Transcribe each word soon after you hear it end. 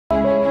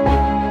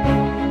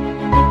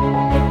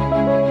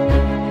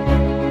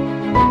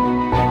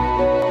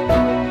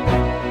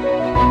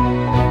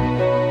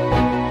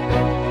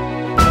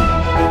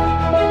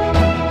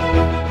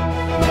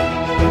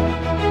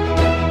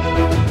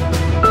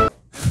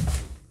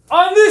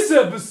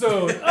this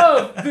episode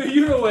of the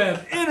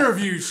Unilab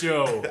interview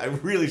show. I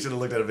really should have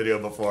looked at a video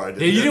before I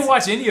did. Yeah, you didn't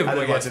watch any of them. I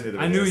didn't watch any of the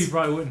videos. I knew you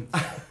probably wouldn't.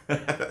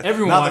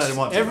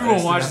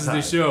 Everyone watches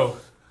this show.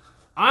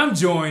 I'm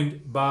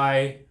joined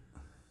by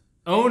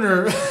I'm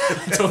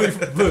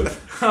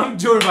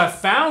joined by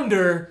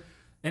founder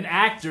and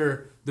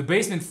actor, the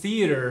Basement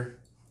Theater,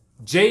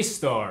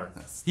 J-Star.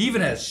 He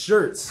even has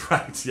shirts.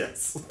 Right,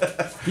 yes.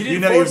 You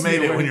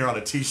made it when you're on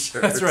a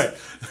t-shirt. That's right.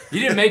 You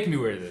didn't make me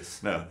wear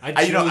this. No.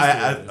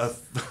 A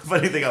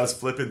funny thing, I was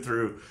flipping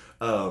through,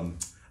 I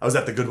was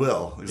at the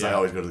Goodwill, because I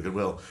always go to the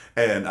Goodwill,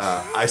 and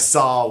I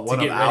saw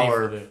one of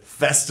our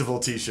festival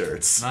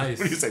t-shirts. Nice.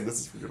 What are you saying? This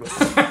is for Goodwill?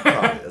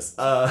 Probably is.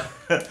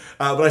 But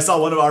I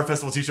saw one of our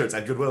festival t-shirts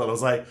at Goodwill, and I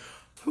was like,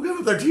 who gave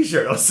up their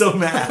t-shirt? I was so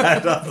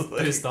mad. I was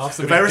like, pissed off.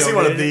 If I ever see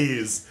one of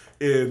these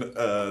in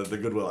the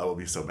Goodwill, I will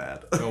be so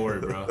mad. Don't worry,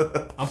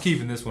 bro. I'm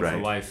keeping this one for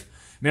life.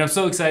 Man, I'm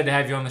so excited to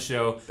have you on the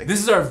show. This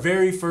is our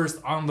very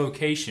first on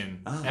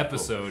location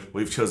episode.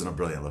 We've chosen a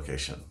brilliant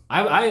location.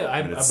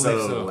 I believe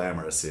so. So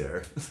glamorous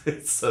here.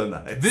 It's so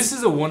nice. This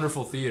is a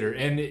wonderful theater,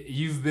 and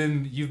you've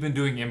been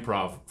doing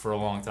improv for a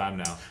long time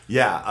now.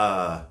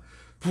 Yeah,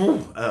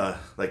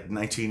 like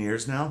 19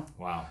 years now.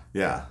 Wow.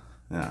 Yeah.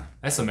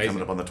 That's amazing.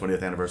 Coming up on the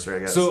 20th anniversary, I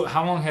guess. So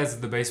how long has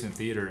the Basement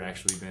Theater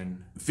actually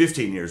been?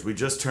 15 years. We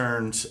just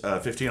turned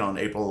 15 on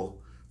April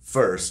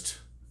 1st,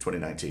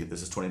 2019.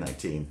 This is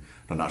 2019.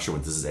 I'm not sure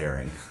when this is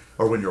airing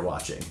or when you're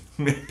watching.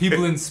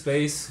 People in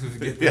space who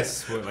get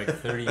this, like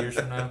 30 years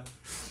from now?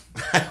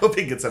 I hope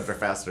it gets up there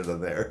faster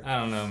than there. I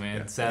don't know,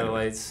 man. Yeah,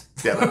 satellites.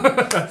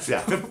 Anyway. Yeah,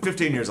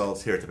 15 years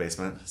old here at the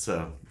Basement.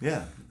 So,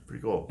 yeah,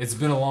 pretty cool. It's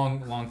been a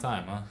long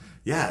time, huh?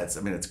 Yeah,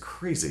 it's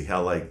crazy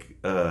how,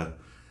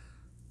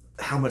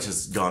 how much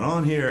has gone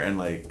on here, and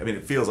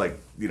it feels like,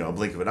 a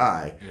blink of an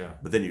eye. Yeah.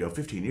 But then you go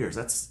 15 years.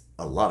 That's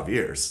a lot of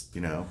years,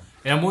 And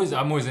I'm always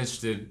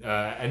interested.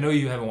 I know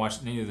you haven't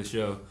watched any of the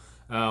show,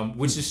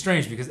 which is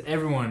strange because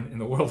everyone in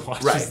the world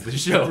watches the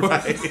show.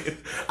 Right.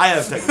 I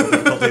have technical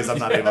difficulties. I'm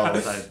not able all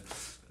the time.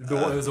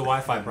 There's a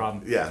Wi-Fi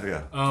problem.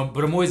 Yeah.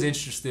 But I'm always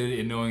interested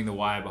in knowing the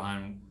why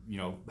behind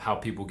how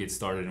people get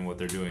started and what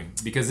they're doing,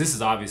 because this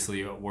is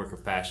obviously a work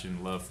of passion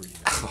and love for you.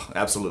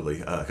 Absolutely,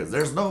 because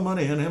there's no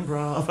money in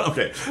improv.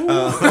 Okay.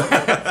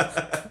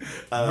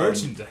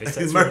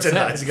 Merchandise.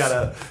 Merchandise. You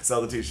gotta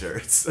sell the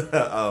t-shirts.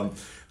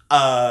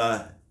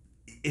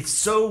 It's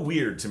so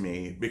weird to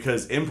me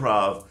because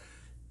improv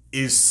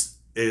is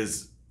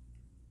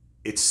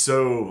it's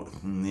so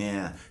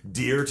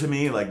dear to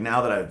me. Like,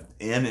 now that I'm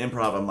in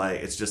improv, I'm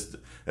like, it's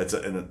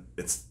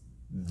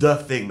the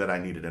thing that I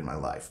needed in my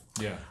life.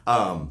 Yeah.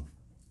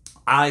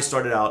 I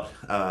started out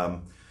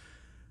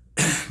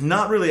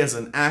not really as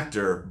an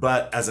actor,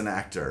 but as an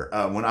actor.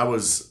 When I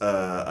was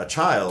a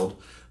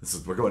child,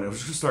 we're going to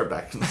start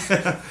back.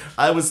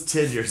 I was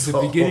 10 years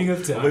old. The beginning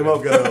of time. We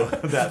won't go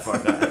that far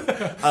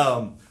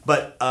back.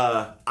 But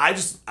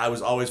I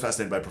was always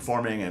fascinated by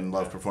performing and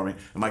loved performing.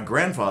 And my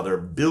grandfather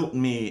built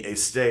me a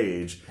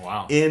stage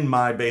in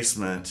my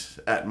basement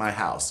at my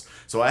house.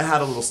 So I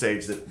had a little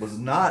stage that was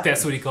not...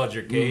 That's what he called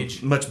your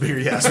cage? Much bigger,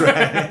 yes,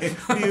 right.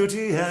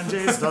 Beauty and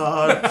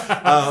J-Star.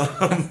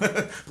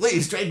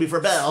 Please trade me for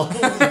Belle.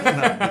 No, he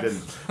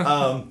didn't.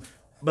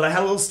 But I had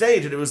a little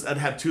stage, and it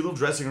had two little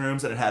dressing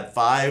rooms, and it had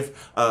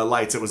 5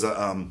 lights. It was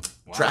a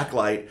track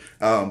light,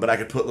 but I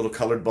could put little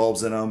colored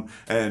bulbs in them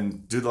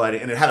and do the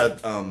lighting. And it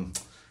had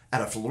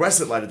a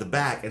fluorescent light at the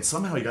back, and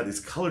somehow you got these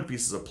colored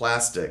pieces of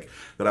plastic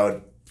that I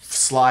would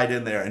slide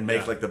in there and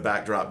make the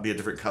backdrop be a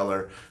different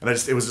color. And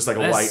it was just like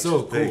a white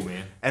so thing. Cool,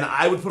 man. And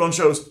I would put on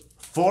shows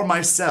for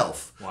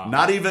myself,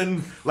 not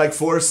even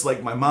force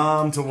my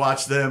mom to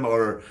watch them,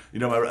 or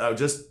I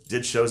just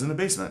did shows in the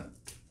basement.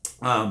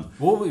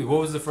 What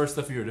was the first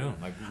stuff you were doing?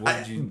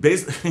 What did you?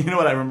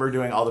 What I remember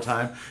doing all the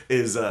time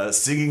is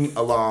singing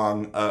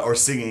along or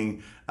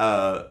singing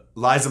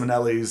Liza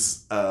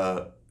Minnelli's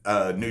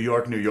New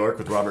York, New York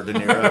with Robert De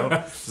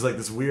Niro. It's like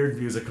this weird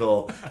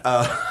musical.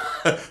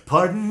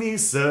 Pardon me,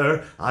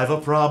 sir, I've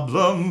a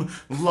problem.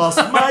 Lost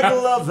my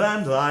glove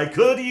and I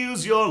could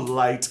use your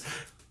light.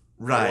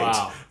 Right.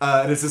 Wow.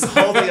 And it's this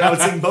whole thing. I would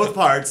sing both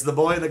parts, the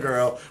boy and the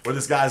girl, where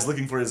this guy's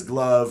looking for his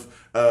glove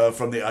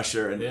from the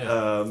usher and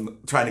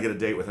trying to get a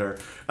date with her.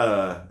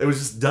 It was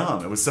just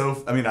dumb. It was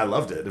so, I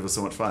loved it. It was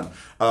so much fun.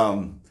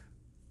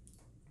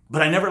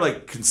 But I never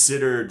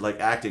considered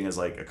acting as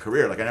a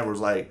career. I never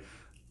was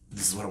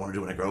this is what I want to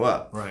do when I grow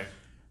up. Right.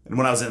 And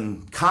when I was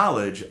in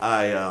college,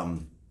 a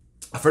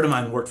friend of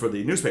mine worked for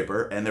the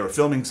newspaper, and they were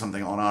filming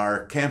something on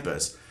our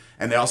campus.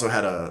 And they also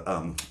had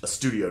a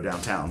studio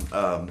downtown,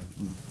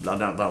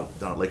 down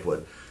at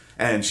Lakewood.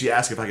 And she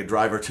asked if I could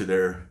drive her to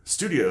their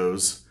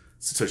studios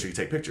so she could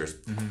take pictures.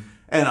 Mm-hmm.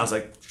 And I was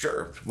like,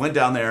 sure. Went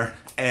down there,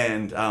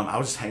 and I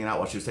was just hanging out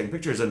while she was taking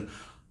pictures. And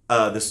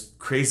this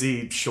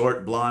crazy,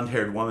 short,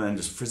 blonde-haired woman,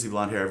 just frizzy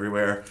blonde hair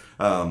everywhere.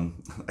 I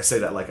say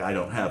that like I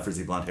don't have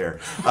frizzy blonde hair.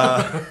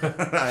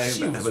 I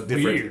have a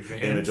different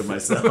image of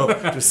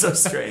myself. Just so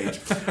strange.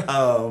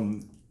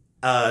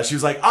 she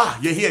was like,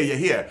 you're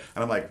here.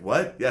 And I'm like,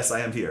 what? Yes,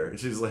 I am here. And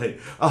she's like,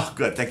 oh,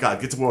 good, thank God,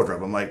 get to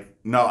wardrobe. I'm like,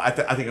 no, I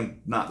think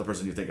I'm not the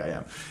person you think I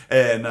am.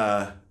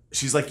 And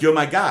she's like, you're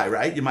my guy,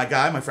 right? You're my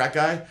guy, my frat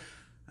guy?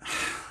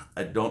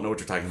 I don't know what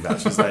you're talking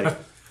about. She's like,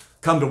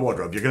 come to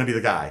wardrobe, you're going to be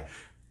the guy.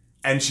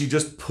 And she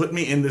just put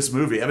me in this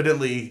movie.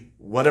 Evidently,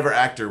 whatever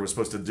actor was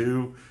supposed to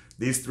do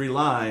these 3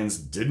 lines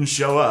didn't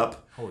show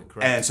up. Holy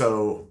crap. And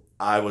so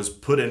I was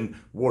put in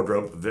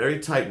wardrobe, very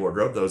tight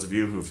wardrobe. Those of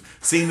you who've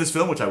seen this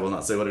film, which I will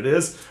not say what it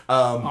is.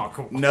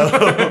 Cool. No,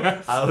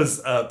 I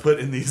was put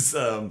in these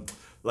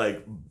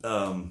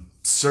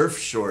surf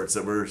shorts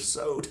that were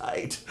so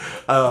tight.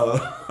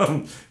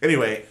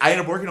 Anyway, I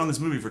ended up working on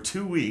this movie for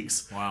 2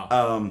 weeks.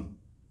 Wow.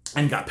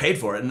 And got paid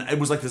for it. And it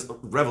was like this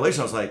revelation.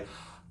 I was like,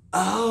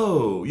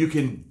 oh, you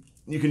can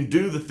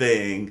do the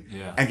thing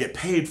and get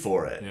paid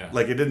for it. Yeah.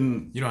 Like it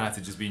didn't. You don't have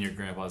to just be in your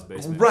grandpa's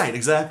basement. Right,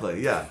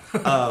 exactly, yeah.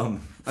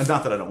 And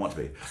not that I don't want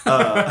to be.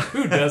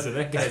 Who doesn't?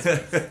 That guy's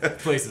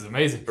place is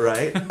amazing.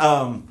 Right?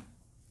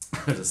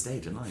 There's a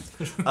stage in life.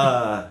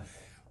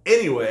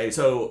 Anyway,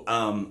 so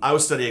I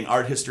was studying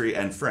art history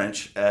and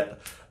French at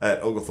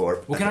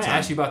Oglethorpe. Well, can I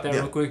ask you about that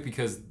real quick?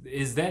 Because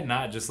is that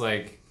not just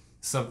like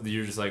something that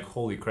you're just like,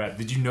 holy crap?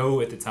 Did you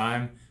know at the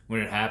time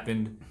when it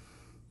happened,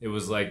 it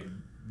was like,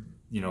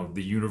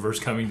 the universe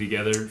coming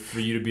together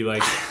for you to be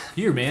like,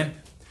 here, man,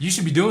 you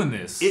should be doing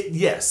this?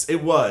 Yes,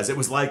 it was. It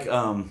was like,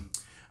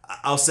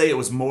 I'll say it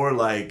was more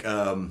like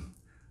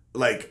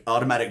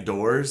automatic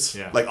doors.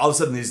 Yeah. Like all of a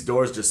sudden these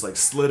doors just like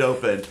slid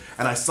open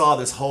and I saw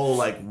this whole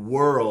like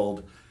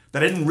world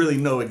that I didn't really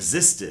know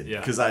existed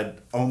because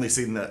I'd only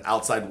seen the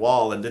outside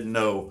wall and didn't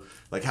know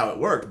like how it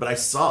worked. But I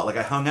saw, like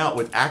I hung out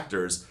with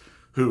actors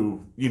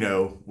who,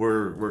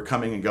 were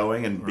coming and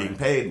going and being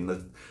paid,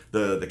 and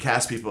the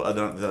cast people,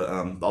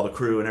 all the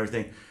crew and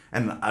everything.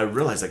 And I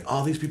realized like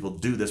all these people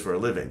do this for a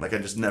living. Like I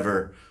just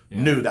never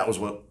knew that was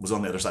what was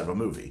on the other side of a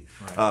movie.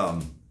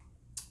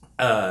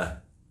 Right.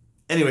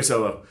 Anyway,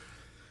 so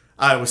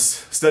I was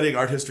studying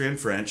art history and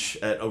French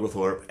at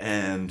Oglethorpe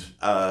and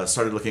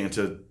started looking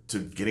into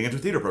getting into a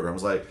theater program. I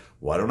was like,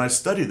 why don't I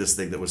study this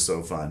thing that was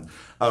so fun?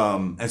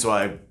 And so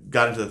I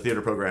got into the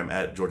theater program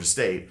at Georgia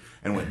State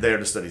and went there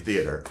to study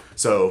theater.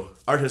 So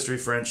art history,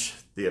 French,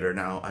 theater.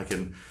 Now I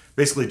can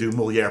basically do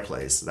Molière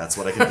plays. That's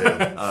what I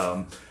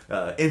can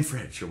do. In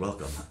French, you're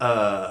welcome.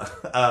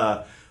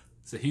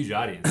 It's a huge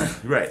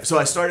audience. Right. So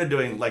I started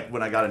doing, like,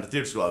 when I got into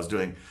theater school, I was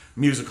doing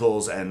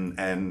musicals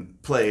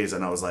and plays,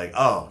 and I was like,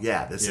 oh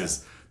yeah, this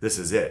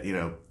is it,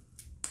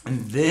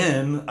 And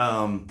then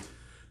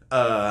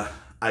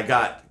I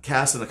got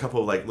cast in a couple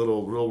of like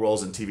little real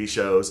roles in TV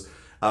shows,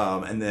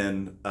 and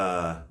then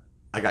I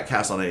got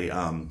cast on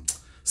a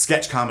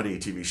sketch comedy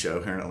TV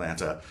show here in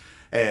Atlanta.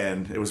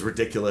 And it was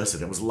ridiculous,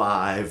 and it was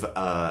live,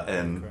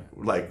 and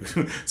like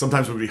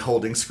sometimes we'd be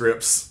holding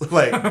scripts,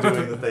 like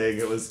doing the thing.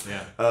 It was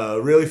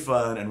really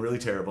fun and really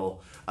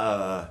terrible.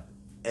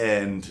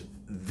 And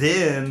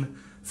then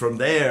from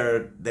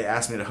there, they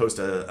asked me to host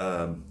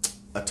a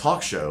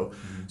talk show.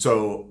 Mm-hmm.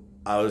 So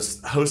I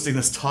was hosting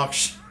this talk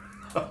show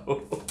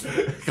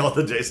called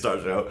the J-Star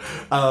Show.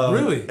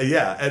 Really?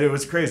 Yeah, and it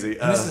was crazy.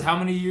 And this is how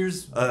many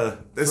years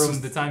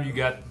from the time you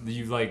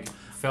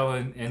fell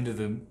into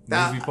the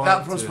movie part?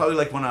 That was probably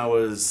like when I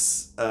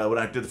was, when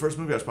I did the first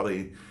movie, I was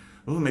probably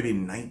maybe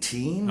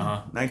 19,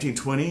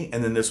 20.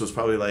 And then this was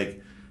probably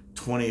like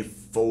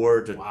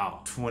 24 to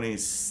 20,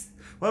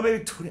 well,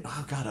 maybe 20,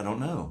 oh God, I don't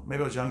know.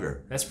 Maybe I was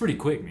younger. That's pretty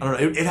quick, man. I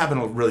don't know, it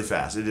happened really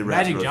fast. It did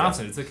Magic really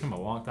Johnson, fast. it took him a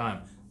long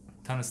time.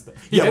 Ton of stuff.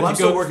 Yeah, well, I'm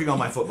still working on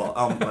my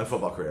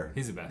football career.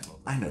 He's a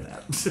basketball. I know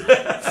that.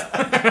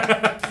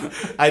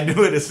 I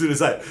knew it as soon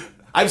as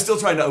I'm still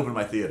trying to open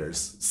my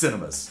theaters,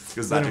 cinemas,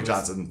 because Magic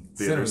Johnson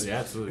theaters. Cinemas, yeah,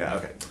 absolutely. Yeah,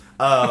 okay.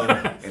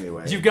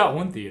 Anyway, you've got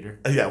one theater.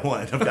 Yeah,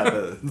 one. I've got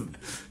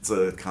it's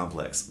a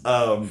complex.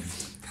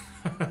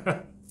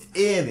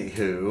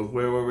 Anywho,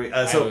 where were we?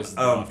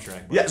 Off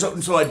track. Yeah,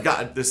 so I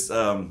got this.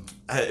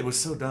 It was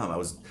so dumb. I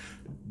was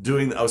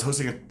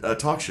hosting a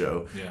talk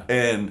show,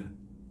 and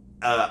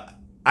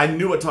I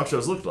knew what talk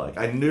shows looked like.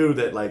 I knew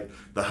that like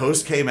the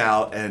host came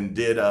out and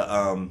did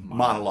a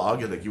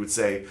monologue, and like you would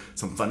say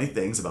some funny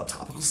things about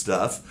topical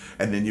stuff,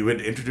 and then you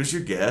would introduce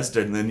your guest,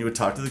 and then you would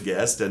talk to the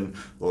guest, and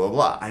blah blah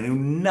blah. I knew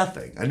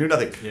nothing.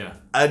 Yeah.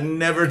 I'd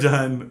never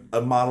done a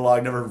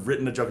monologue, never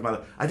written a joke about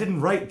it. I didn't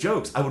write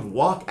jokes. I would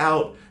walk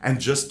out and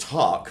just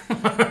talk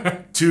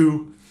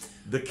to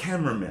the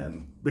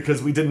cameramen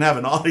because we didn't have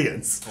an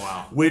audience.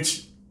 Wow.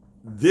 Which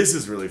this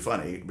is really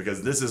funny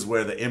because this is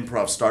where the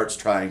improv starts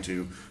trying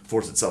to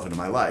force itself into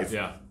my life.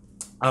 Yeah.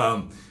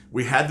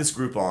 We had this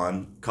group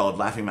on called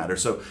Laughing Matter.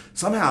 So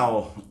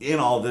somehow in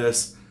all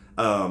this,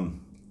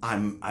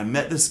 I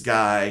met this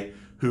guy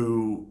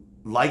who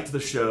liked the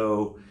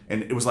show,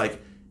 and it was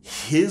like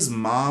his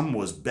mom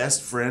was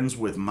best friends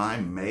with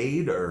my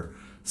maid or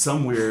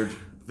some weird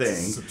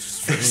thing.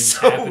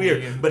 So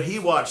weird. But he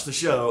watched the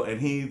show and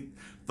he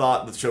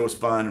thought the show was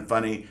fun and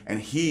funny,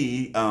 and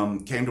he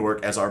came to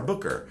work as our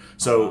booker.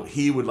 So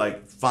he would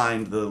like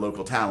find the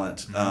local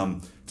talent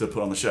to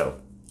put on the show.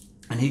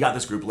 And he got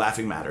this group,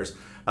 Laughing Matters.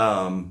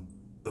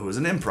 who is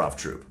an improv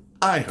troupe.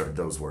 I heard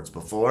those words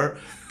before.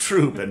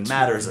 Troupe and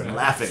matters and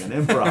laughing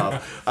and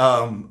improv.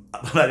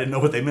 But I didn't know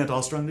what they meant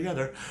all strung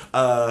together.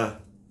 So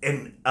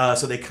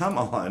they come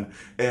on,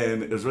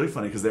 and it was really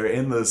funny because they're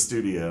in the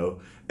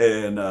studio,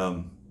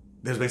 and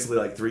there's basically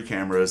like 3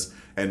 cameras,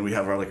 and we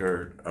have our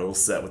little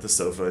set with the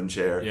sofa and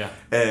chair. Yeah.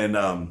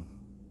 And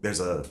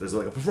there's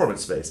like a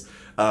performance space.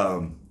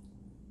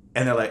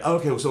 And they're like,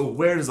 okay, so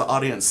where does the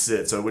audience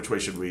sit? So which way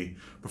should we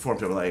perform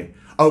to? I'm like,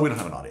 oh, we don't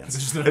have an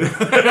audience. You don't have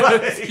to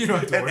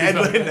worry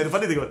about and the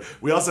funny thing was,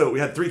 we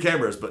had 3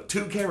 cameras, but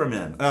 2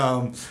 cameramen.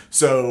 You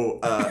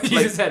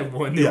just had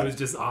one that was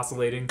just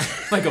oscillating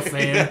like a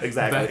fan,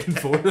 exactly. back and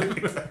forth.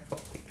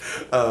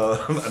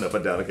 And up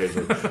and down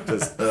occasionally.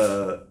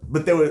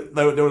 But there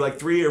were like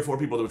 3 or 4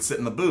 people that would sit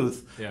in the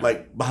booth,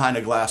 like behind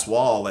a glass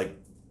wall, like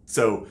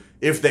so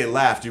if they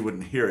laughed, you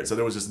wouldn't hear it. So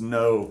there was just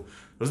no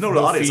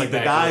audience. Like the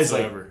guys,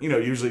 whatsoever.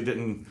 Usually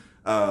didn't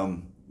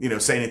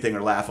say anything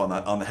or laugh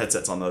on the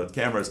headsets on the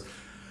cameras.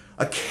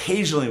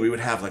 Occasionally, we would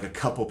have like a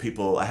couple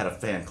people. I had a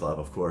fan club,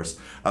 of course.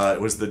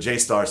 It was the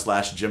J-Star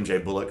 / Jim J.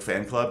 Bullock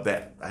fan club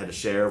that I had to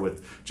share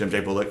with Jim J.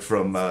 Bullock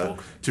from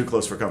Too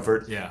Close for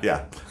Comfort.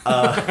 Yeah.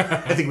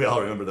 I think we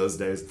all remember those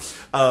days.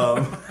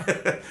 And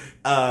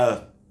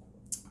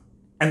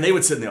they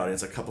would sit in the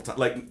audience a couple times.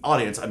 Like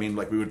audience, I mean,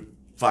 like we would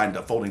find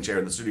a folding chair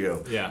in the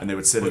studio, and they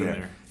would sit in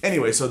there.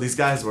 Anyway, so these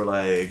guys were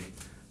like,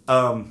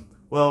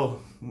 well,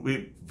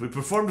 we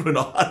performed to an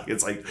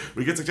audience. Like,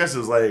 we get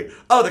suggestions like,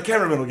 oh, the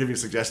cameraman will give you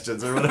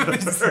suggestions or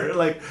whatever.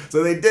 Like,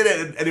 so they did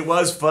it, and it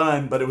was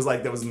fun, but it was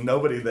like there was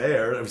nobody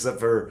there except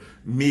for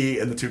me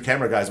and the 2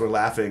 camera guys were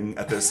laughing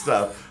at this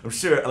stuff. I'm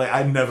sure, like,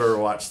 I never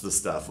watched the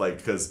stuff, like,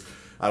 because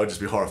I would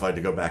just be horrified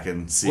to go back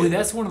and see it. Well,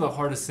 that's one of the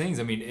hardest things.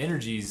 I mean,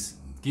 energies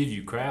give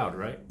you crowd,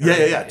 right?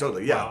 Yeah,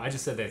 totally, yeah. Wow, I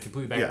just said that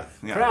completely back.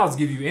 Yeah. Crowds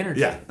give you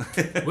energy. Yeah.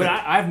 But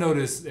I've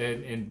noticed,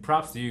 and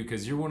props to you,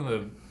 because you're one of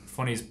the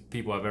funniest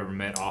people I've ever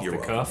met off the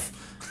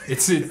cuff.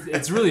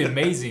 It's really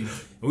amazing.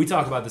 And we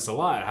talk about this a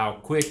lot, how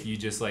quick you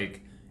just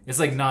like, it's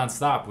like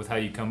nonstop with how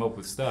you come up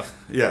with stuff.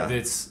 Yeah.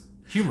 That's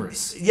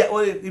humorous. Yeah,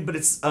 well, but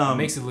it's... it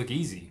makes it look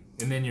easy.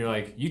 And then you're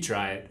like, you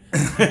try it.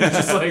 It's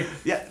just like,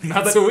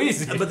 not so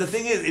easy. But the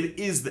thing is, it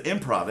is the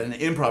improv. And the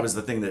improv is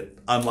the thing that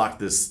unlocked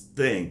this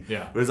thing.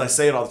 Yeah. But as I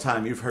say it all the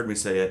time, you've heard me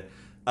say it,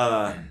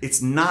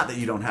 it's not that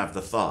you don't have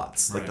the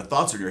thoughts. Like, the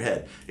thoughts are in your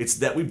head. It's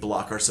that we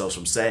block ourselves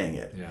from saying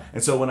it. Yeah.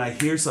 And so when I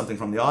hear something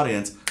from the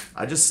audience,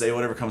 I just say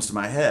whatever comes to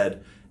my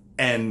head.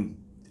 And,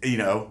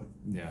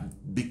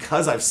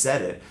 because I've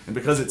said it, and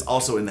because it's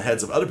also in the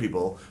heads of other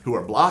people who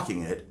are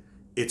blocking it,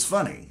 it's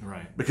funny.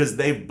 Right. Because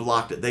they've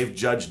blocked it. They've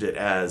judged it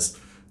as,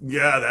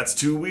 yeah, that's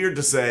too weird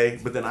to say.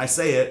 But then I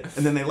say it,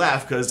 and then they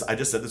laugh because I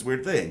just said this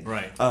weird thing.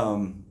 Right.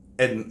 And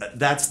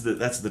that's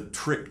the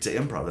trick to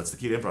improv. That's the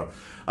key to improv.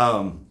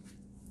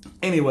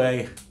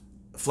 Anyway,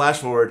 flash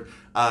forward.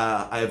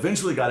 I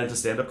eventually got into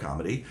stand-up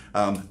comedy.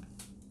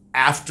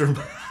 After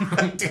my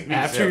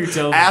TV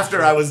show.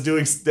 After I was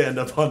doing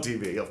stand-up on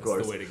TV, of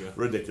course. That's the way to go.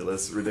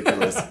 Ridiculous.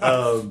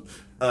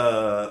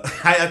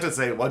 I have to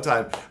say, one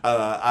time,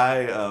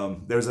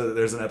 there's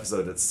an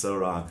episode that's so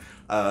wrong.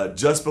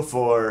 Just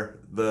before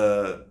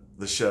the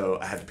show,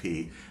 I had to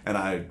pee, and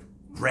I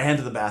ran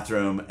to the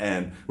bathroom,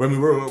 and when we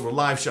were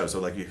live show, so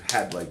like you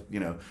had it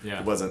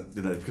wasn't,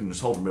 couldn't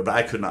just hold it, but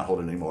I could not hold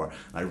it anymore.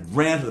 I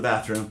ran to the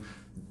bathroom,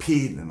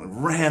 peed,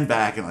 and ran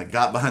back, and I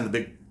got behind the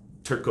big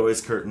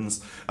turquoise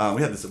curtains.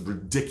 We had this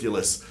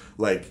ridiculous,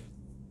 like,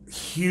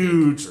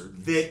 huge,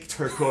 thick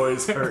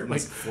turquoise curtains.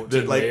 Like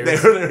 14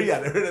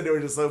 they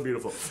were just so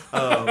beautiful.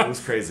 It was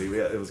crazy.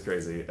 It was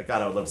crazy.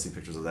 God, I would love to see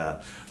pictures of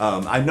that.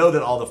 I know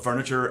that all the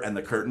furniture and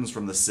the curtains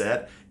from the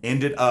set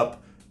ended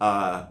up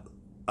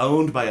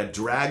owned by a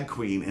drag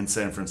queen in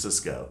San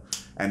Francisco.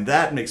 And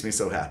that makes me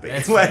so happy.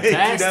 That's like,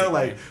 fantastic,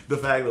 like the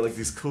fact that like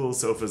these cool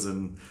sofas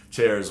and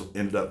chairs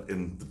ended up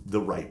in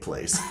the right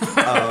place.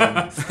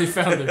 They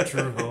found their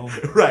true home.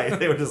 Right.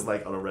 They were just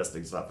like on a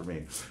resting spot for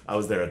me. I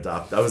was their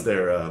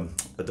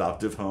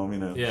adoptive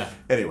home, Yeah.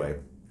 Anyway,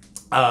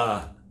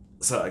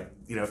 so I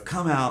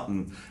come out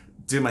and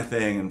do my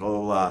thing and blah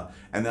blah blah,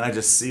 and then I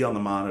just see on the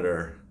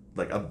monitor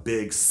like a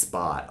big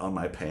spot on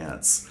my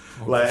pants.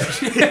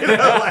 Like,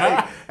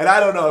 and I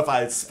don't know if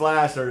I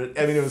splashed or,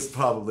 I mean, it was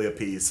probably a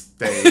pee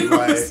stain.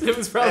 It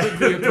was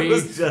probably a pee. It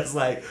was just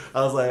like,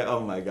 I was like,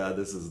 oh my God,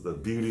 this is the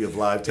beauty of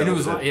live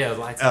television. And it was,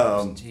 live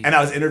television. And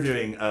I was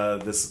interviewing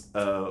this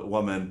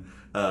woman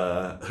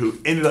who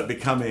ended up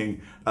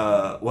becoming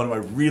one of my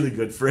really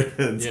good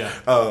friends. Yeah.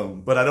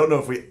 But I don't know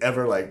if we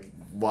ever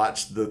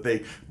watched the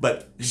thing.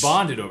 But you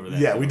bonded over that.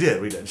 Yeah, we did.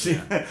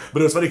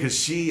 But it was funny because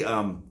she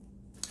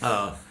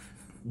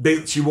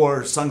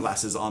wore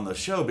sunglasses on the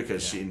show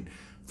because she,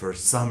 for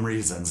some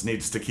reasons,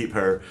 needs to keep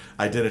her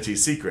identity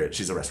secret.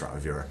 She's a restaurant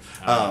reviewer.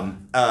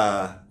 And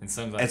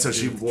so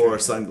she wore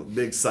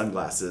big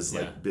sunglasses,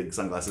 big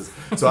sunglasses.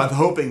 So I'm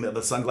hoping that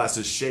the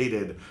sunglasses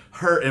shaded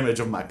her image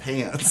of my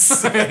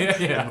pants.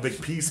 A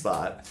big pee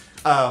spot.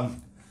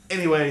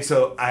 Anyway,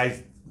 so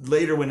I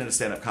later went into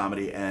stand-up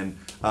comedy, and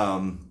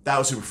that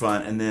was super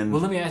fun. And then,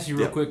 well, let me ask you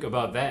real quick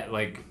about that.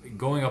 Like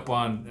going up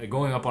on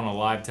a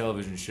live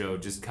television show,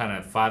 just kind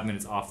of 5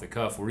 minutes off the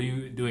cuff. Were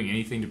you doing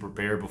anything to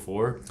prepare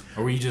before,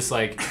 or were you just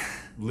like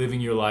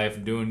living your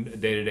life, doing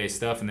day-to-day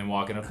stuff, and then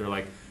walking up there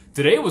like,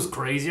 today was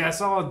crazy. I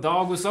saw a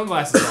dog with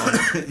sunglasses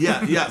on.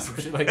 yeah. Some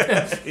shit like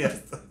that. Yeah.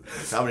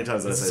 How many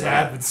times did I say This that?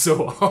 happens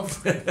so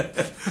often.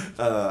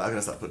 I'm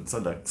gonna stop putting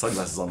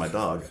sunglasses on my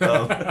dog.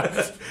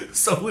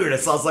 So weird. I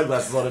saw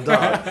sunglasses on a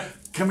dog.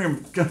 Come here,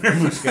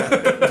 Mushka.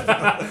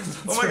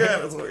 Oh my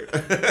god, that's weird.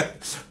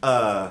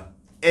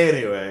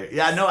 Anyway,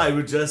 yeah, no, I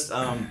would just.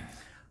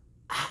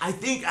 I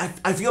think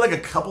I feel like a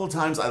couple of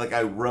times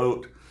I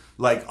wrote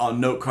like on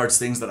note cards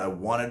things that I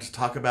wanted to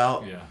talk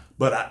about. Yeah.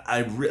 But I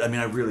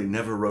really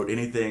never wrote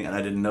anything, and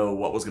I didn't know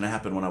what was going to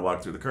happen when I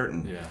walked through the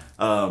curtain.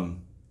 Yeah.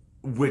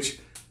 Which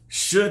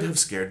should have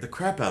scared the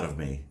crap out of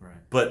me. Right.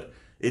 But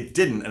it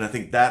didn't, and I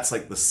think that's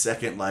like the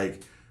second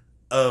like,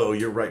 oh,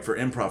 you're right for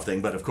improv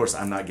thing. But of course,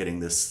 I'm not getting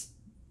this.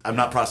 I'm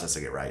not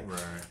processing it right. Right.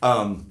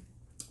 And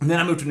then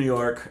I moved to New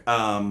York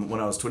when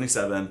I was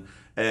 27,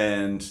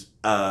 and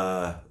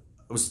I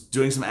was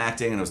doing some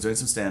acting and I was doing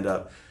some stand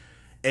up,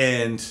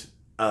 and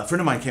a friend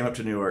of mine came up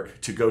to New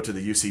York to go to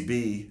the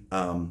UCB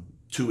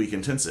 2-week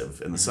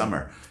intensive in the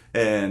summer,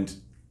 and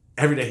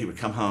every day he would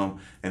come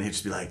home and he'd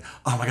just be like,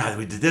 oh my god,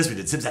 we did this, we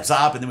did Zip Zap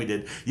Zop, and then we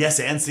did yes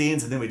and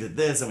scenes, and then we did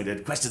this, and we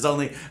did questions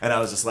only, and I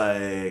was just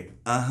like,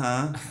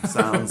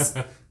 sounds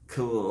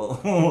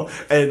cool.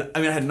 And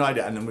I mean, I had no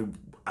idea. And then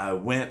I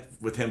went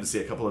with him to see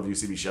a couple of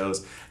UCB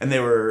shows, and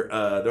there were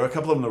a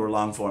couple of them that were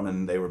long form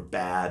and they were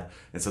bad,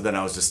 and so then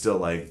I was just still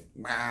like,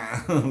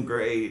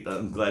 great,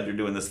 I'm glad you're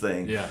doing this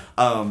thing. Yeah.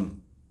 I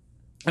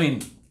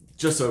mean,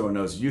 just so everyone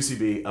knows,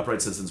 UCB,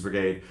 Upright Citizens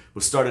Brigade,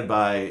 was started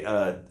by,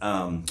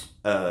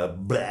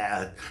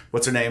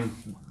 what's her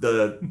name?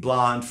 The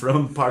blonde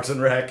from Parks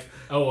and Rec.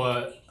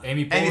 Oh,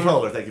 Amy Poehler? Amy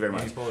Poehler, thank you very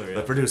much. Amy Poehler, yeah.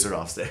 The producer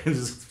off stage,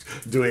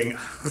 just doing,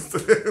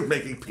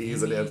 making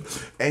peas and him.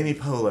 Amy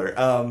Poehler.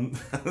 Are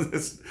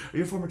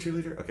you a former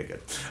cheerleader? Okay,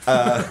 good.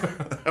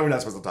 We're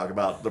not supposed to talk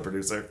about the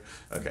producer.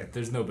 Okay.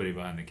 There's nobody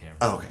behind the camera.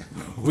 Oh, okay.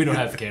 We don't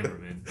have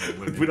cameramen.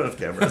 We don't have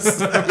cameras.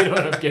 We don't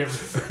have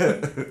cameras.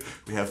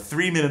 We have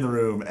 3 men in the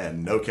room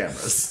and no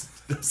cameras.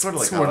 Sort of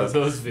like It's one of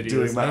those videos.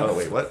 Doing my, oh,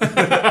 wait, what?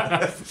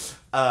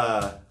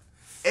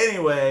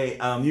 Anyway,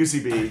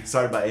 UCB,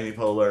 started by Amy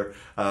Poehler,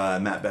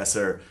 Matt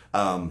Besser.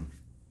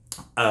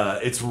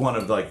 It's one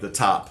of like the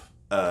top,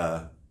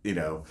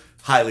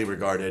 highly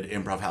regarded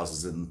improv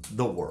houses in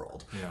the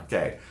world. Yeah.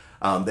 Okay.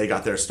 They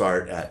got their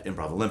start at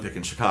Improv Olympic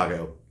in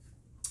Chicago.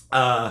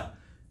 And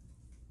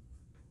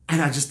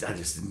I just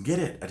didn't get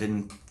it. I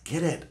didn't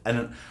get it.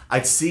 And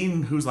I'd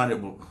seen Whose Line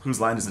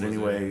Is It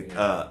Anyway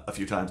a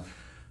few times.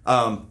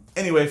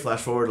 Anyway,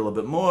 flash forward a little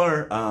bit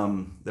more.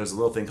 There's a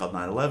little thing called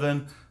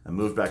 9/11. I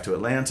moved back to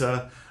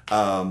Atlanta.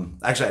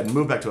 Actually, I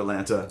moved back to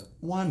Atlanta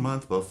 1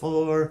 month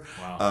before.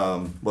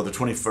 Wow. Well, the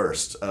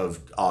 21st of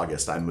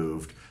August, I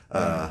moved.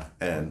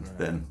 And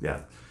then,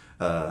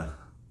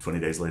 20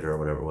 days later or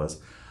whatever it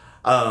was.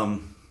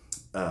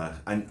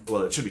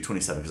 It should be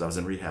 27 because I was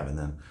in rehab and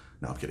then.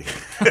 No, I'm kidding.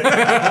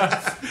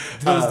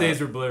 Those days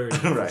were blurry,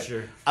 for right.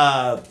 sure.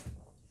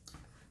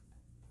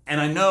 And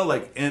I know,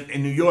 like,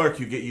 in New York,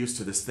 you get used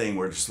to this thing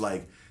where just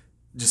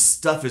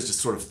stuff is just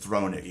sort of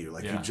thrown at you.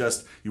 Like,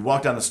 you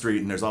walk down the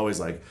street and there's always,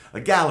 like, a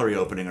gallery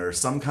opening or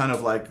some kind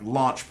of, like,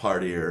 launch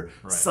party or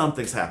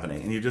something's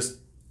happening. And you just...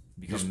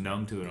 Become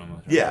numb to it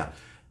almost. Right? Yeah.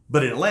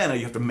 But in Atlanta,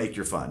 you have to make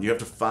your fun. You have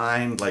to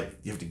find, like,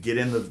 you have to get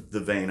in the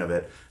vein of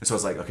it. And so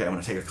it's like, okay, I'm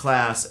going to take a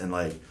class and,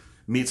 like,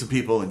 meet some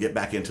people and get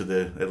back into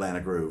the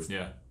Atlanta groove.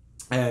 Yeah.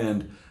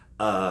 And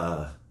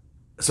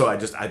so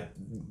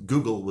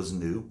Google was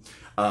new.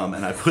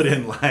 And I put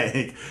in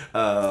like,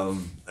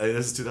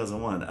 this is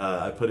 2001.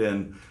 I put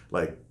in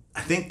like, I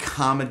think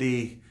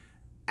comedy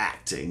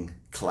acting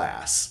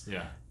class.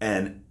 Yeah.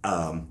 And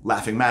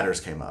Laughing Matters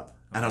came up.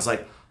 And I was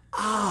like,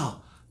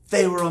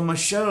 they were on my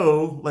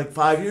show like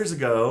 5 years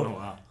ago. Oh,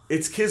 wow.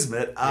 It's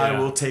Kismet. I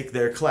will take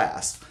their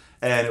class.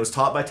 And it was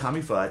taught by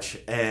Tommy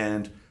Futch.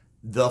 And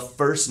the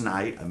first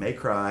night, I may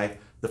cry,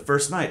 the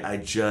first night I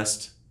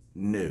just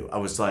knew. I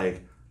was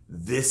like,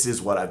 this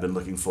is what I've been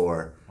looking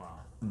for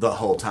the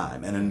whole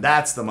time. And then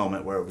that's the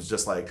moment where it was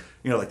just like,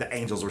 like the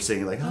angels were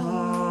singing like,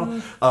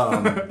 so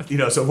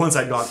once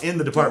I'd gone in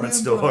the department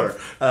store,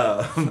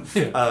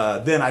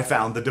 then I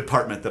found the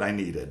department that I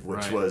needed,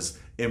 which was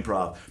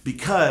improv,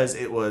 because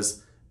it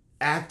was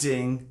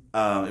acting,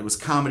 it was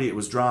comedy, it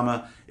was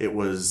drama, it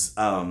was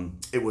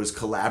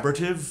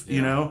collaborative,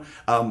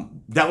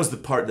 that was the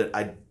part that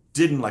I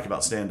didn't like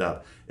about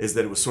stand-up, is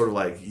that it was sort of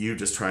like you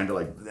just trying to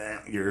like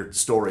your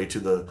story to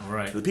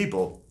the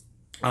people.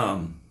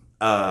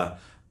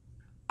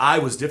 I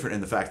was different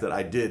in the fact that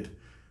I did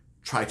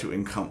try to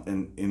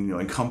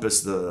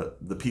encompass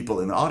the people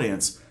in the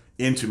audience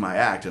into my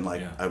act, and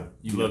like I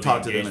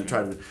talk to them and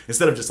try to,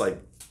 instead of just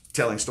like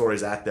telling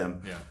stories at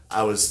them,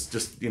 I was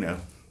just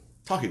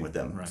talking with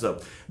them. Right.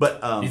 So,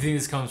 but Do you think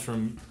this comes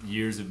from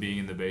years of being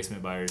in the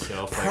basement by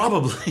yourself?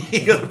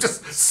 probably. I'm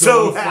just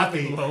so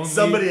happy fucking lonely.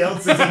 somebody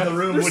else is in the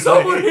room There's with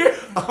someone me. here.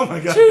 Oh my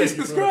God! Jesus thank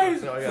you so much for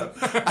Christ. showing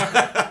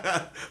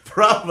up.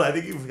 Probably, I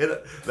think you've hit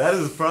it. That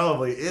is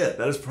probably it.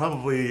 That is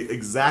probably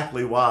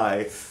exactly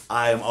why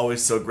I am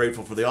always so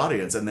grateful for the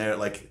audience and they're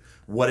like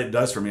what it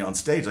does for me on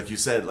stage. Like you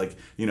said, like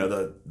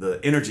the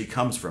energy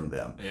comes from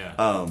them.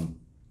 Yeah.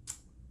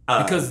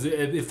 Because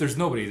if there's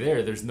nobody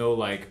there, there's no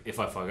like, if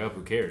I fuck up,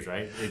 who cares,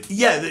 right?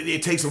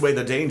 It takes away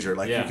the danger.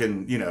 Like Yeah. you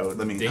can,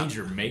 I mean,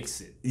 Danger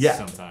makes it. yeah,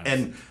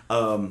 Sometimes.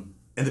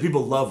 And the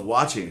people love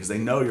watching because they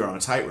know you're on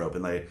a tightrope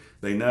and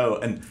they know.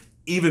 And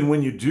even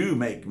when you do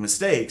make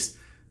mistakes,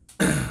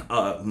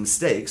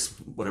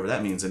 whatever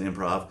that means in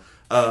improv,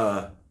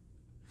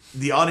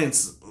 the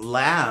audience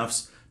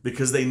laughs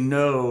because they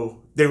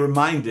know they're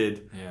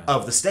reminded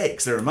of the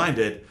stakes. They're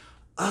reminded,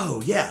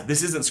 oh yeah,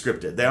 this isn't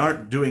scripted. They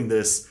aren't doing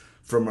this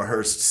from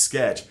rehearsed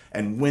sketch.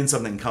 And when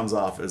something comes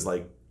off as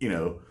like,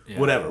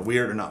 whatever,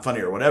 weird or not funny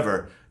or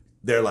whatever,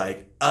 they're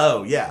like,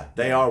 oh yeah,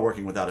 they are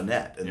working without a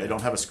net and they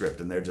don't have a script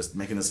and they're just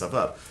making this stuff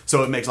up.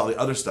 So it makes all the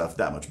other stuff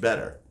that much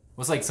better.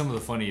 What's like some of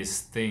the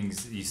funniest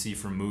things you see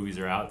from movies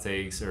or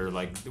outtakes or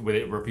like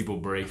where people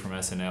break from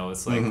SNL?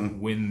 It's like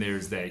when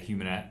there's that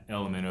human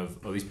element of,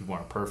 oh, these people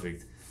aren't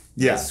perfect.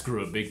 Yeah. They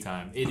screw up big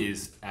time. It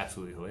is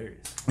absolutely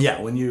hilarious. Yeah,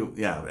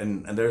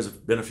 and there's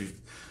been a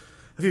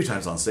few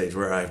times on stage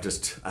where I've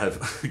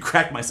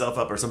cracked myself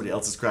up or somebody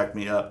else has cracked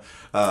me up.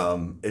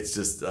 It's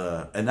just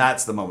and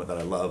that's the moment that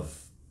I love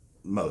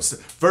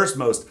most.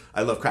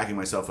 I love cracking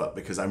myself up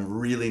because I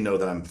really know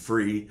that I'm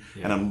free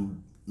and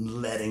I'm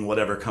letting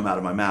whatever come out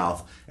of my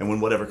mouth. And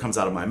when whatever comes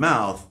out of my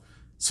mouth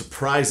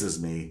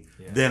surprises me,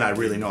 then I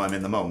really know I'm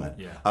in the moment.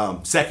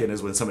 Yeah. Second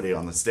is when somebody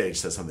on the stage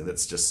says something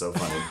that's just so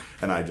funny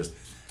and I just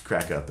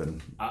crack up.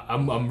 And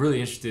I'm really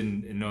interested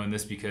in knowing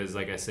this because,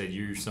 like I said,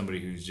 you're somebody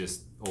who's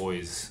just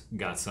always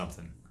got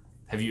something.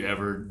 Have you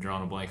ever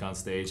drawn a blank on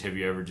stage? Have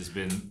you ever just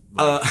been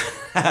like,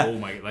 oh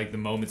my, like the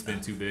moment's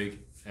been too big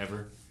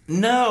ever?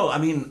 No, I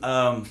mean,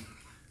 no,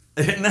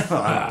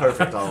 I'm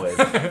perfect always.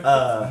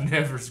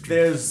 Never.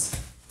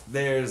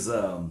 There's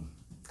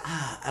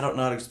I don't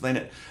know how to explain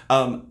it.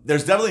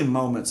 There's definitely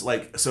moments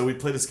like, so we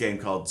play this game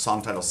called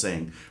Song Title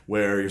Sing,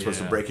 where you're supposed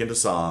to break into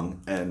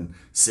song and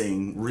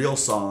sing real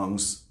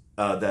songs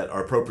that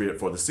are appropriate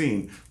for the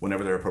scene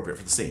whenever they're appropriate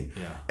for the scene.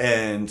 Yeah.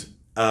 And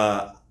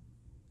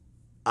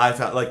I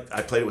found, like,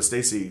 I played it with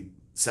Stacy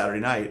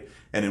Saturday night,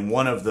 and in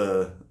one of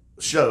the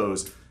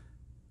shows,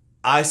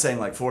 I sang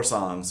like 4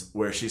 songs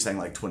where she sang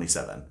like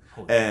 27.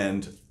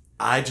 And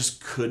I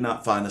just could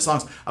not find the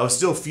songs. I was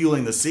still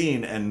fueling the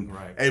scene and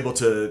able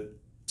to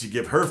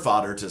give her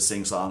fodder to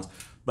sing songs,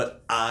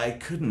 but I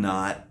could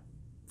not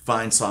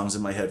find songs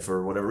in my head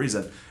for whatever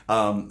reason.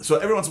 So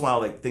every once in a while,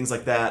 like things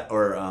like that,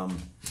 or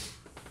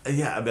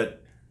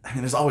but I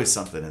mean, there's always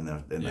something in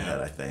the head.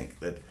 I think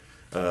that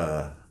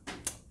I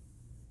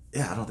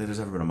don't think there's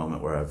ever been a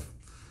moment where I've.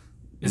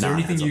 Is there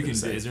anything you can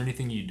do? Is there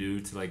anything you do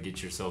to like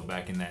get yourself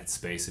back in that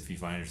space if you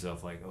find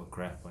yourself like, oh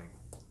crap, like?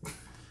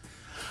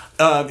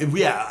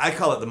 I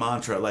call it the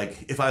mantra.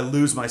 Like if I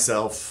lose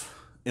myself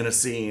in a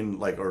scene,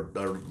 like or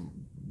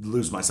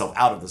lose myself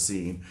out of the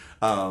scene,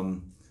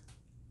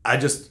 I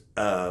just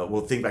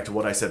will think back to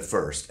what I said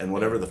first, and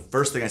whatever the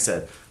first thing I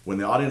said when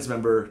the audience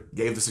member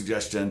gave the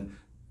suggestion,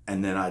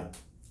 and then I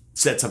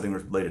said something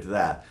related to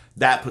that.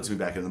 That puts me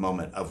back in the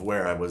moment of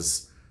where I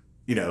was,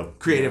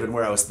 creative and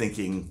where I was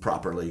thinking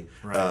properly.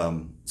 Right.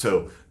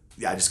 So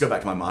I just go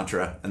back to my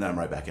mantra, and then I'm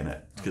right back in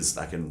it because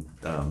I can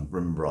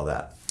remember all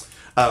that.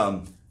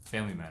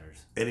 Family Matters.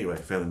 Anyway,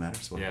 Family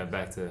Matters.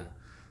 Back to.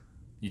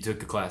 You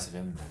took a class of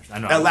Family Matters. I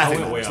know.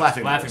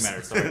 Laughing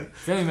Matters. Sorry.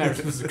 Family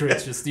Matters was the great.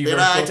 Just Steve. Did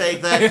I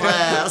take that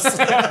class?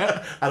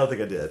 I don't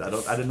think I did.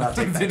 I did not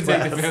take that didn't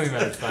class. Take the Family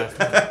Matters class.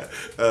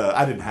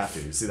 I didn't have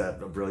to. See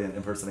that brilliant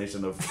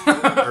impersonation of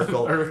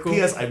Urkel?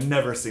 P.S. I've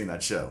never seen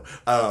that show.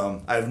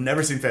 I've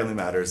never seen Family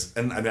Matters,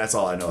 and I mean that's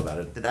all I know about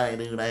it. Did I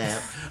do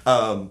that?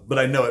 But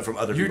I know it from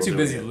other people. You're too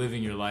busy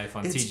living your life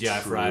on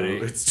TGI Friday.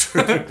 It's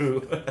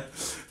true.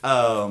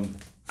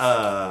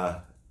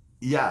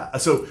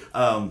 So.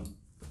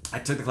 I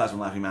took the class from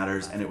Laughing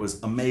Matters, and it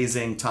was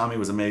amazing. Tommy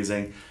was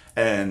amazing.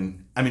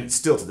 And, I mean,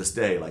 still to this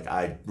day, like,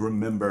 I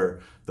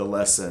remember the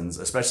lessons,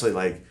 especially,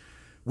 like,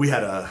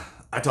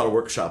 I taught a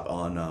workshop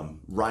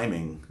on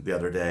rhyming the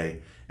other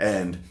day,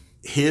 and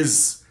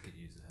his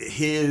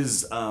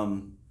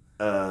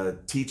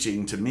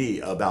teaching to me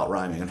about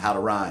rhyming and how to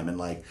rhyme, and,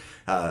 like,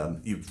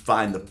 you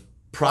find the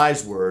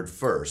prize word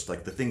first,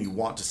 like, the thing you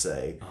want to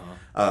say,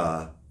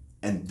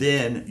 and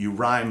then you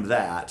rhyme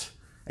that,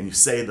 and you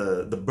say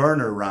the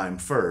burner rhyme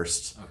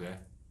first,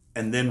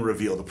 and then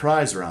reveal the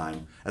prize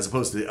rhyme, as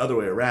opposed to the other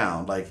way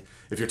around. Like,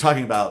 if you're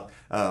talking about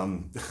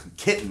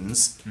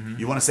kittens,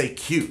 you want to say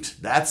cute.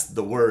 That's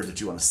the word that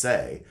you want to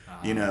say,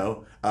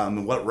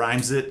 what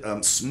rhymes it?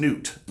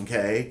 Snoot,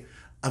 okay?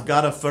 I've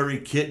got a furry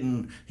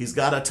kitten. He's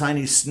got a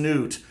tiny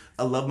snoot.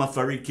 I love my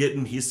furry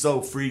kitten. He's so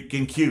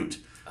freaking cute.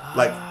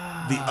 Like,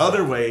 the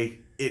other way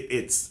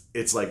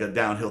it's like a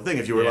downhill thing.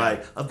 If you were Yeah.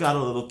 like, I've got a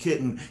little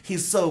kitten,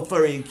 he's so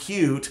furry and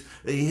cute,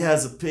 he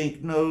has a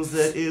pink nose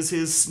that is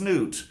his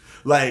snoot.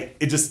 Like,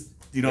 it just,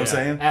 you know what I'm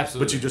saying?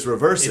 Absolutely. But you just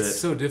reverse it. It's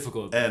so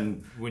difficult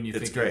and when you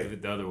it's think great. of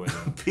it the other way.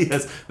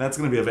 P.S. That's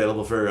going to be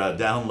available for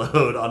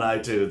download on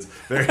iTunes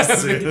very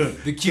soon.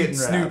 The cute Kitten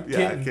snoot rap.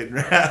 Yeah, kitten. kitten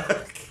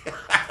rap.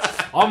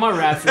 All my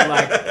raps are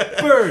like,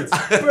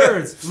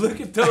 birds, look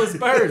at those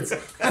birds.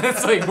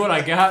 That's like what I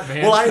got,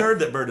 man. Well, I heard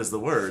that bird is the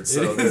word,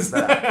 so It there's is.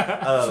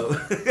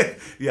 that.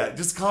 Yeah,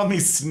 just call me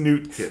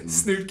Snoot Kitten.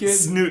 Snoot Kitten?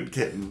 Snoot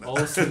Kitten.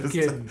 Old Snoot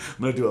Kitten.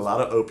 I'm going to do a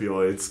lot of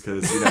opioids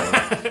because, you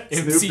know,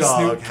 MC Snoop Dogg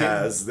Snoot Kitten.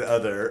 has the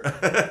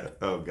other.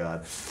 Oh,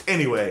 God.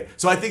 Anyway,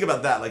 so I think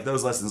about that, like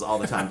those lessons all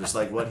the time, just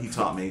like what he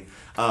taught me.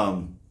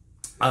 And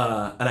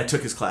I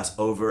took his class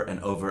over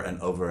and over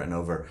and over and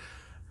over.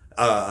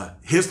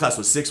 His class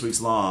was 6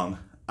 weeks long,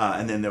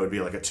 and then there would be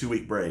like a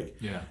 2-week break.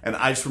 Yeah. And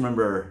I just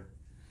remember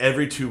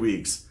every 2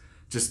 weeks,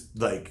 just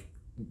like,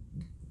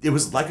 it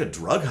was like a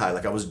drug high.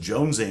 Like I was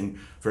jonesing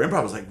for improv.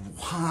 I was like,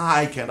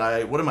 why can't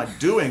I? What am I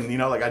doing? You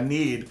know, like I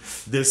need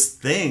this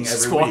thing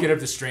Just every walking week. up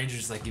to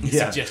strangers like, give me a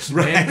Yeah, suggestion,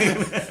 right.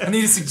 man. I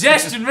need a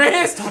suggestion,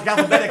 man. Talk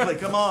alphabetically.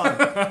 Come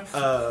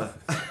on.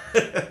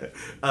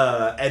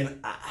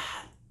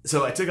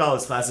 So I took all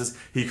his classes.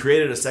 He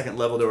created a second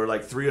level. There were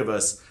like 3 of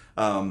us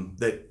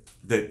that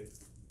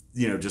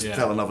you know just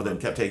fell in love with it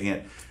and kept taking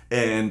it.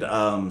 And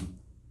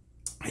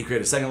he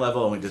created a second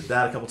level, and we did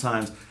that a couple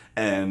times.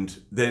 And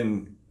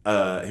then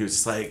he was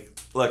just like,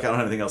 look, I don't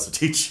have anything else to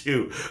teach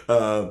you.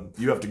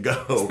 You have to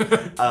go.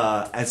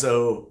 And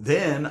so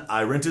then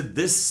I rented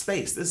this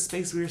space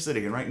we are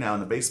sitting in right now in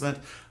the basement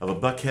of a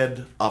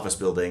Buckhead office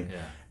building.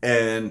 Yeah.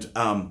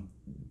 And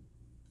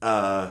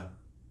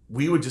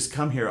we would just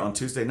come here on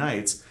Tuesday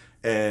nights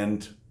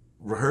and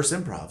rehearse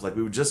improv. Like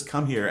we would just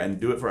come here and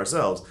do it for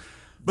ourselves.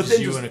 But Just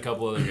then you and a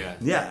couple other guys.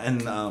 yeah,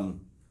 and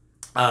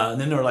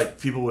then there were like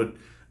people would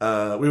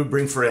we would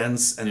bring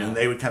friends, and then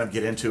they would kind of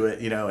get into it,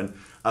 you know,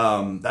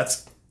 and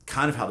that's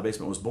kind of how the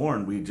basement was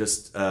born. We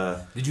just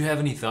Did you have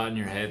any thought in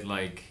your head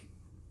like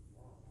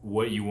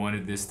what you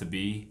wanted this to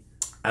be?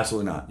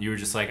 absolutely not. You were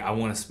just like, I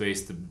want a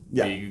space to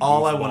Yeah, be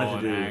all I goofball wanted to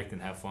and do- act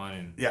and have fun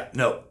and Yeah,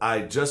 no, I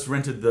just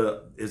rented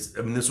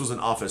this was an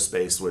office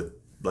space with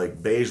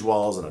like beige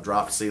walls and a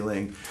dropped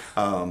ceiling.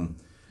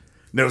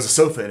 There was a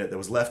sofa in it that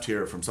was left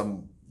here from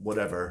some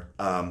whatever.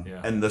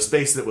 And the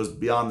space that was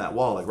beyond that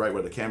wall, like right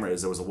where the camera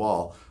is, there was a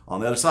wall. On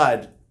the other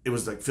side, it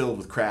was like filled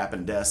with crap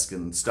and desks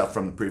and stuff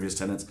from the previous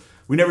tenants.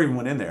 We never even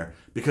went in there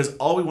because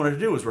all we wanted to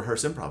do was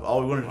rehearse improv. All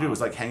we wanted to do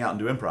was like hang out and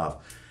do improv.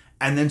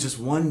 And then just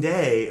one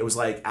day, it was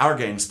like our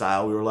gang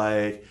style. We were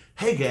like,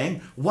 hey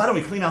gang, why don't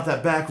we clean out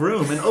that back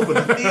room and open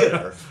a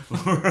theater?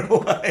 We're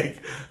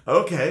like,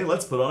 okay,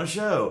 let's put on a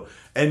show.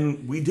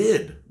 And we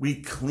did.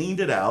 We cleaned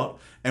it out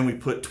and we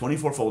put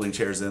 24 folding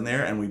chairs in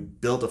there and we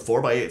built a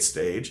 4x8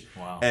 stage.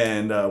 Wow.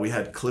 And we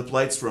had clip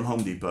lights from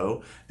Home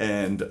Depot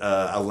and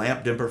a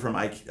lamp dimmer from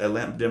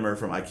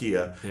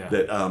IKEA Yeah.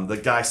 that the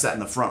guy sat in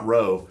the front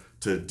row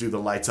to do the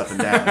lights up and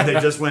down. And they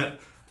just went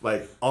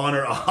like on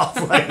or off,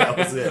 like that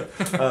was it.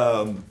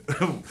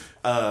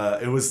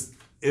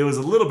 It was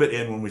a little bit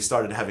in when we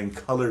started having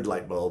colored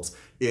light bulbs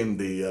in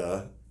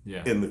the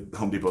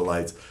Home Depot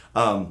lights.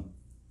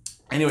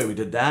 Anyway, we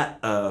did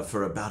that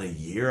for about a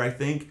year, I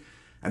think,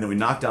 and then we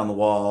knocked down the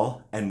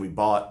wall and we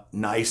bought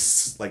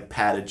nice like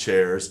padded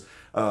chairs,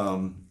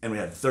 and we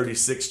had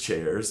 36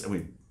 chairs, and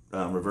we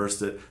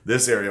reversed it.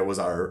 This area was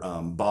our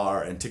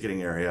bar and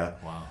ticketing area.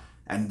 wow.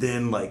 And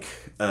then like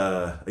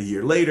a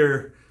year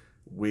later,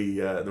 we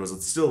there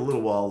was still a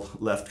little wall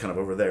left kind of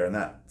over there on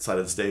that side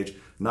of the stage.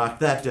 Knocked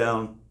that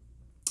down,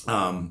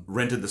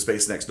 rented the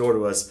space next door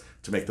to us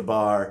to make the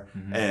bar,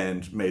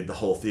 and made the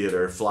whole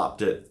theater,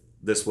 flopped it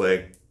this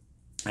way.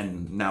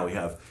 And now we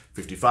have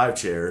 55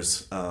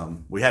 chairs.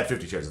 We had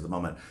 50 chairs at the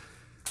moment.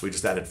 We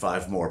just added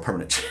 5 more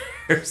permanent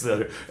chairs.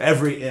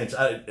 Every inch.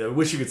 I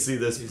wish you could see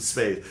this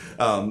space.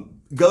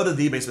 Go to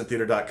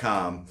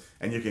thebasementtheater.com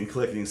and you can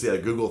click and you can see a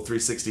Google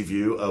 360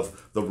 view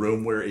of the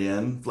room we're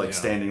in, like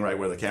standing right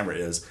where the camera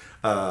is.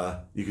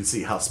 You can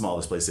see how small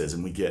this place is,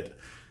 and we get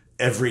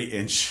every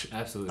inch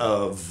Absolutely.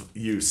 of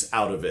use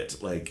out of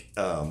it. Like,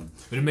 But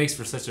it makes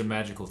for such a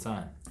magical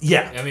time.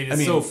 yeah, I mean,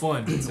 it's so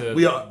fun to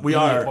we are be a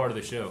part of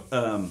the show.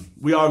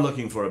 we are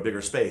looking for a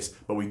bigger space,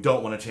 but we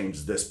don't want to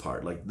change this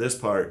part. Like this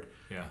part,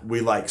 we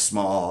like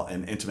small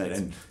and intimate,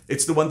 and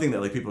it's the one thing that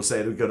like people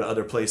say. We go to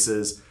other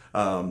places,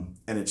 and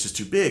it's just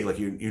too big. Like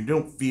you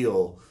don't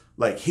feel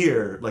like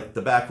here. Like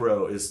the back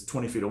row is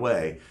 20 feet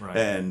away, Right.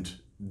 and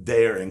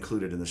they're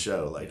included in the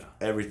show. Like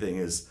everything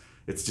is.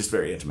 It's just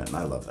very intimate, and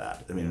I love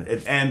that. I mean,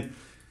 and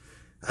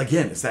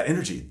again, it's that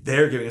energy.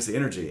 They're giving us the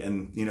energy,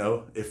 and you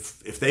know,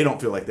 if they don't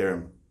feel like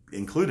they're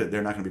included,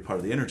 they're not going to be part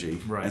of the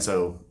energy, Right. and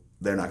so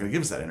they're not going to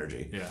give us that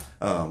energy. Yeah.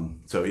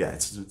 So yeah,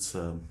 it's.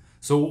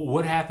 So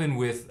what happened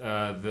with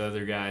the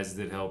other guys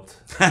that helped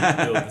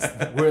build this?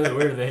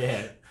 Where are they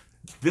at?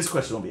 This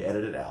question will be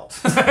edited out.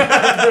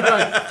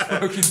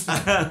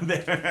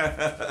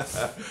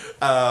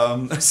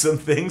 Some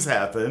things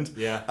happened.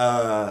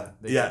 Yeah.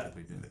 They Yeah.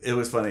 typically do. it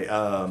was funny.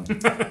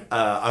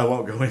 I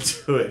won't go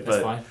into it, That's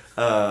but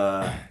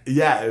fine.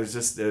 yeah, it was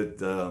just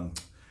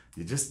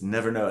you just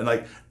never know. And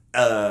like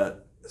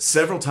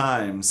several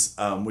times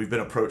we've been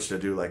approached to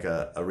do like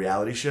a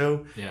reality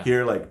show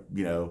here, like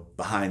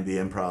behind the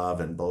improv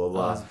and blah blah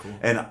blah. Oh, that's cool.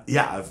 And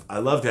yeah, I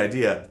love the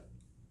idea,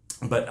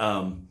 but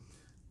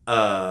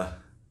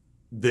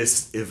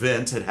this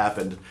event had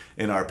happened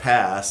in our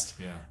past,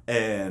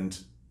 and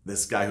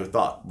this guy who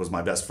thought was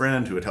my best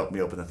friend, who had helped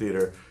me open the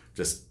theater,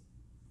 just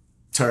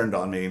turned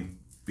on me.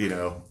 It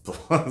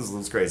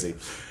was crazy.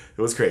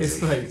 It was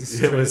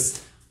crazy. It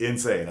was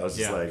insane. I was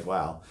just like,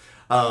 wow.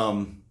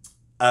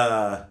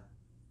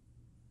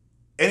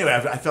 Anyway,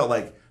 I felt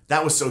like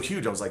that was so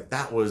huge. I was like,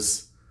 that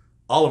was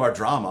all of our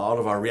drama, all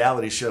of our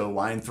reality show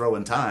wine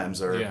throwing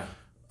times are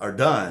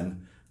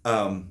done.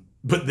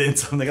 But then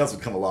something else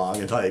would come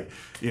along, and like,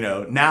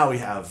 now we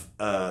have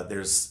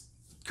there's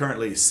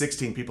currently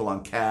 16 people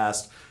on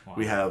cast. Wow.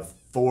 We have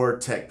 4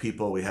 tech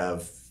people. We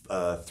have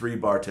 3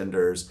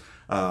 bartenders,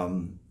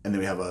 and then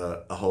we have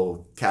a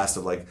whole cast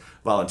of like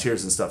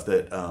volunteers and stuff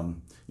that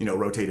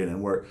rotate in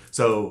and work.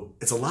 So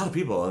it's a lot of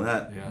people, and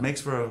that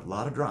makes for a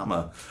lot of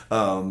drama.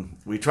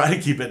 We try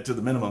to keep it to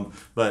the minimum,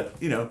 but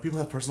people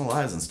have personal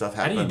lives and stuff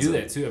happens. How do you do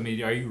that too? I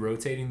mean, are you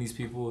rotating these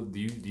people? Do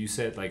you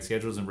set like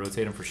schedules and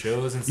rotate them for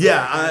shows and stuff?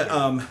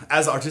 Yeah,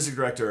 as artistic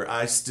director,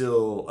 I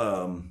still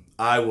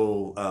I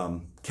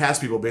will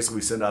cast people.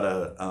 Basically, send out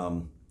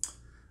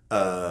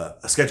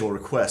a schedule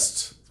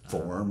request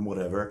form,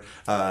 whatever,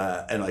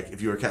 and like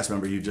if you're a cast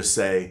member, you just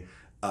say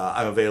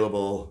I'm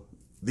available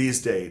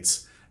these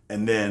dates.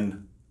 And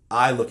then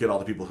I look at all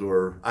the people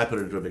I put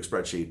it into a big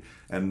spreadsheet,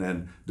 and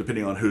then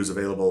depending on who's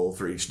available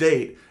for each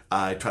date,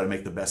 I try to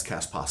make the best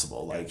cast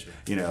possible. Like,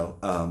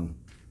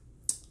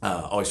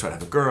 always try to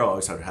have a girl,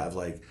 always try to have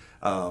like,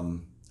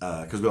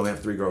 because we only have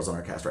 3 girls on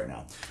our cast right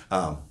now.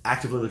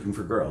 Actively looking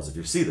for girls. If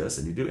you see this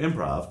and you do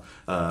improv,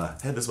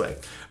 head this way.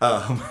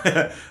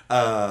 I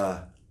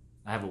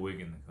have a wig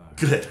in the car.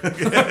 Good.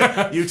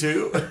 You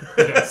too?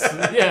 Yes.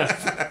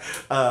 Yeah.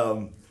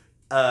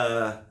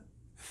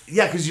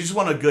 Yeah, because you just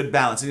want a good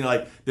balance. And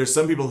like, there's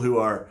some people who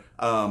are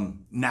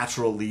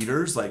natural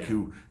leaders, like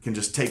who can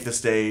just take the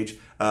stage.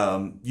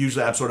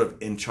 Usually I'm sort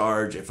of in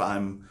charge if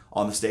I'm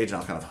on the stage, and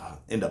I'll kind of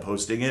end up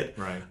hosting it.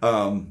 Right.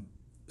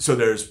 So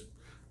there's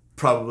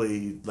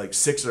probably like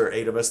 6 or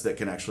 8 of us that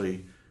can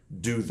actually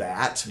do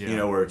that,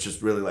 where it's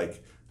just really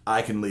like,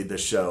 I can lead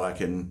this show. I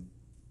can,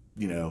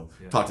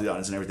 talk to the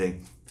audience and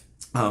everything.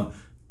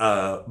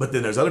 But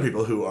then there's other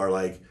people who are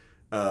like,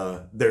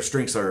 their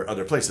strengths are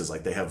other places.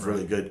 Like they have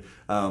really good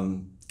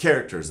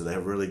characters, or they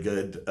have really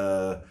good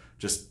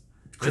just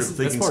critical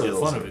thinking skills. That's part of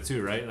the fun of it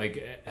too, right?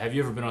 Like, have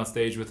you ever been on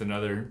stage with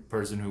another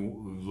person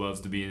who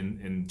loves to be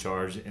in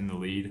charge, in the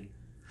lead?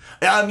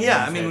 Yeah, I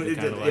mean,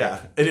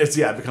 it is.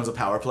 Yeah, it becomes a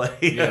power play.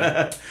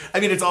 Yeah. I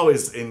mean, it's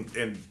always in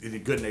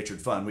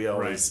good-natured fun. We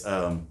always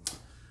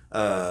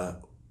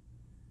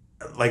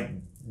like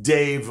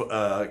Dave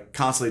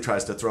constantly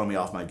tries to throw me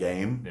off my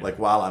game, like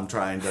while I'm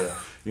trying to,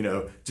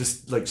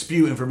 just like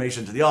spew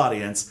information to the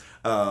audience.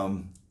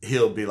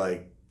 He'll be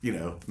like,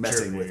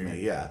 messing with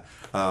me. Yeah.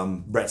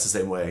 Brett's the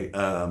same way.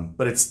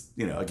 But it's,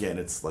 again,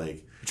 it's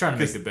like, you're trying to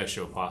make the best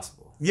show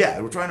possible.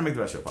 Yeah, we're trying to make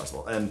the best show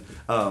possible, and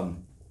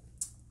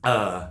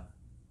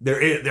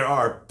there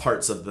are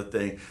parts of the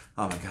thing.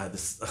 Oh my God,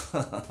 this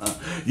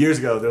years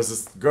ago there was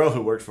this girl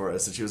who worked for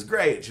us, and she was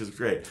great.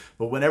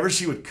 But whenever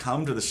she would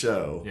come to the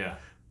show,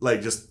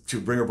 like just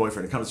to bring her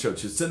boyfriend to come to the show,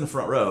 she'd sit in the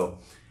front row,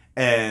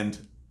 and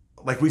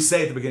like we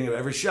say at the beginning of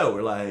every show,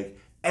 we're like,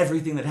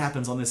 everything that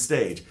happens on this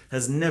stage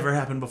has never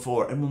happened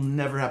before and will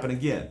never happen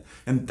again.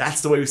 And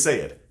that's the way we say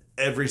it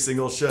every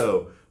single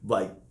show,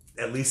 like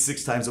at least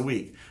 6 times a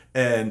week.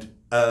 And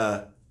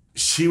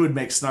she would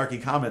make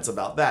snarky comments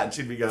about that, and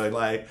she'd be going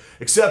like,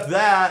 except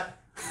that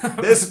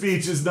this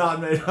speech is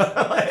not made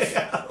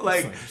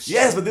like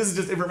yes, but this is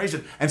just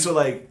information. And so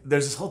like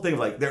there's this whole thing of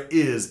like, there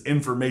is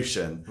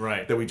information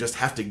that we just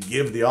have to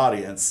give the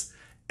audience,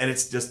 and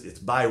it's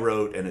by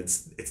rote, and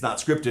it's not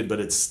scripted,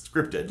 but it's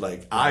scripted.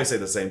 Like I say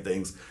the same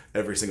things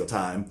every single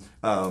time.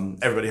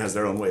 Everybody has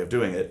their own way of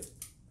doing it,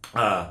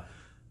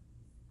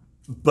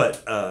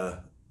 but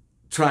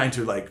trying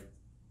to like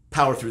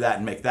power through that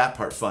and make that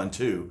part fun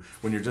too,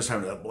 when you're just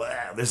trying to blah,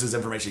 this is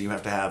information you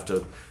have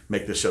to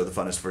make this show the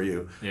funnest for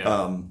you.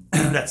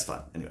 That's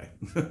fun anyway.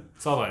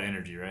 It's all about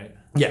energy, right?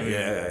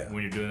 Yeah.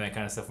 When you're doing that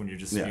kind of stuff, when you're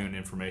just spewing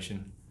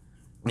information.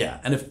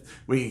 Yeah, and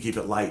if we can keep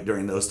it light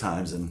during those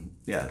times, and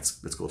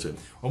it's cool too.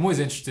 I'm always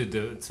interested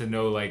to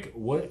know like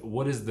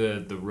what does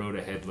the road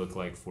ahead look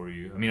like for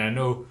you? I mean, I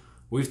know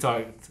we've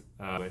talked,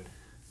 but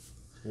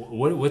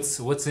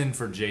what's in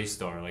for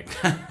J-Star? Like,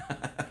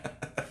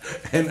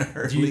 an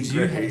early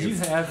grave. Do you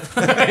have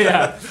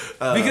because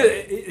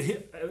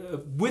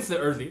with the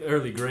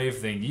early grave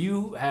thing,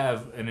 you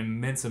have an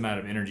immense amount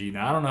of energy.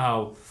 Now I don't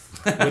know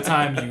what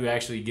time you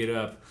actually get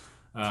up.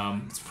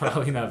 It's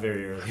probably not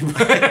very early,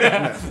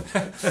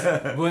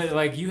 but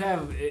like you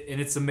have, and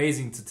it's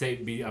amazing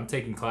to I'm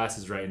taking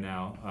classes right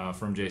now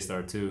from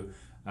J-Star too.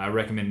 I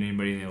recommend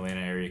anybody in the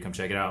Atlanta area come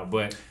check it out.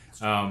 But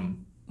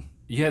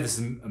you have this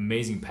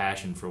amazing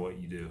passion for what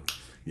you do,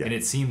 and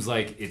it seems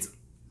like it's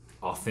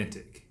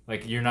authentic.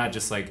 Like you're not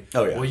just like,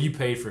 well, you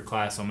paid for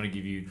class, so I'm gonna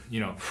give you,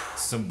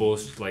 some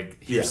bullshit.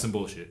 Like here's some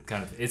bullshit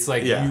kind of. It's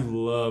like you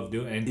love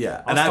doing. And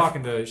I was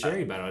talking to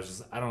Sherry about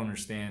it. I don't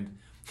understand.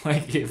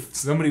 Like if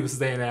somebody was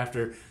staying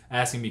after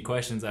asking me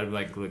questions, I'd be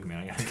like, look,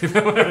 man, I gotta get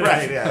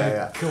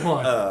right. Come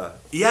on.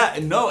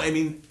 No, I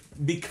mean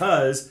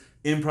because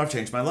improv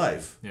changed my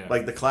life. Yeah.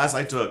 Like the class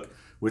I took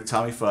with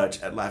Tommy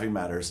Futch at Laughing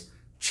Matters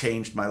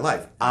changed my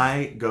life.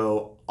 I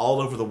go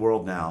all over the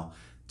world now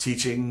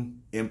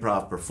teaching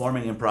improv,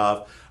 performing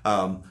improv.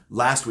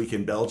 Last week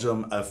in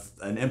Belgium,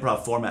 an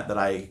improv format that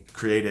I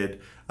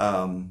created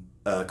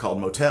called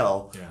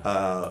Motel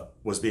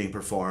was being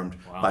performed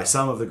by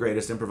some of the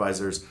greatest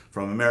improvisers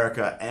from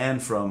America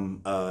and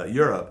from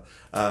Europe.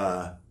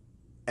 And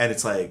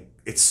it's like,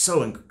 it's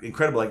so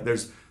incredible. Like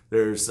there's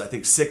I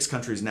think 6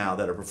 countries now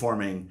that are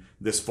performing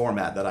this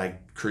format that I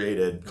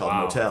created called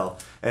Motel,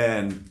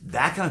 and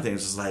that kind of thing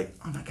is just like,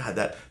 oh my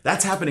god,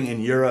 that's happening in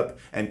Europe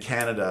and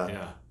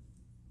Canada,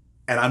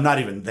 and I'm not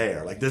even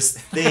there. Like this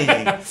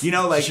thing, like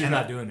you're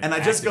not doing it. And I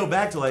just go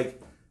back to like,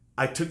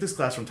 I took this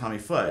class from Tommy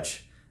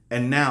Futch,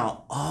 and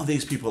now all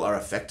these people are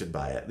affected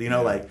by it.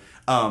 Like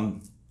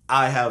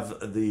I have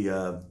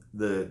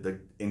the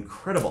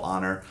incredible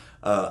honor.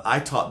 I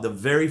taught the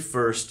very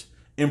first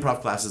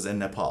improv classes in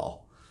Nepal.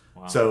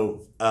 Wow.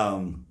 So,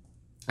 and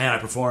I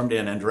performed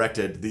in and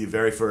directed the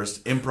very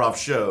first improv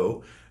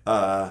show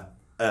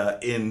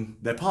in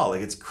Nepal.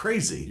 Like, it's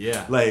crazy.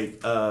 Yeah. Like,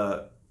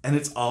 and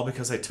it's all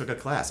because I took a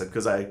class.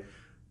 Because I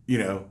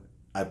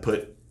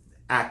put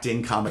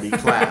acting comedy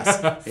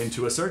class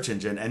into a search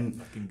engine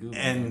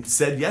and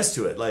said yes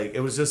to it. Like,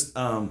 it was just,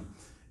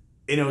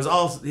 it was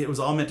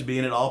all meant to be,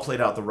 and it all played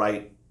out the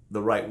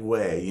right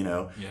way.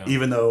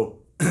 Even though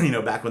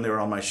back when they were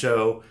on my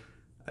show,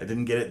 I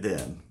didn't get it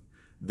then.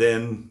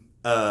 Then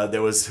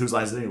there was Whose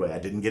Lines Is It Anyway? I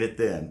didn't get it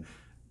then.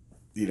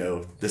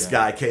 This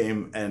guy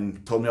came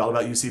and told me all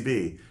about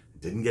UCB.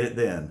 Didn't get it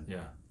then.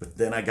 Yeah. But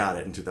then I got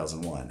it in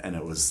 2001, and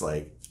it was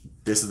like,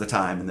 this is the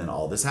time, and then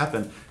all this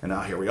happened, and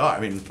now here we are. I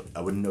mean,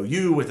 I wouldn't know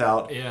you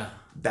without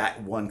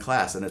that one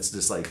class, and it's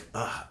just like,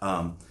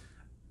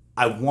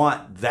 I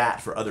want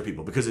that for other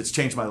people because it's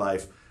changed my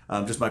life,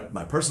 just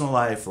my personal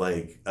life,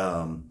 like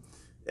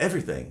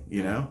everything,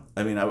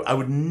 I mean, I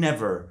would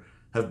never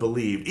have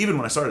believed, even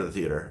when I started the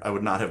theater, I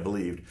would not have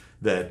believed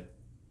that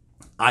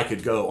I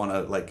could go on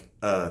a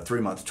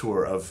 3-month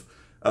tour of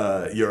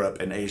Europe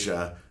and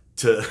Asia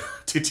to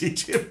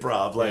teach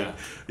improv,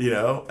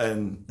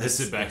 and I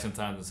sit back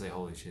sometimes and say,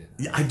 holy shit.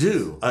 Yeah, I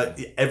do.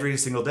 Every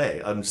single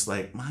day. I'm just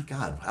like, my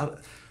God,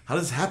 how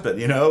does this happen?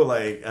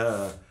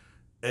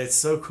 It's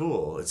so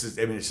cool. It's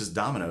just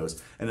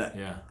dominoes. And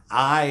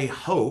I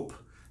hope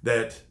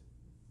that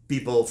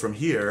people from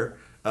here,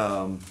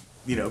 go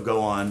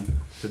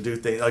on to do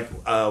things like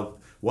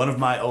one of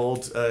my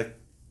old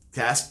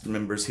cast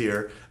members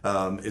here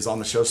is on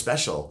the show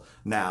Special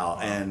now,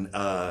 and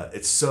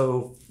it's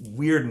so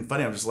weird and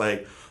funny. I'm just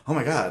like, oh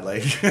my god,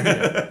 like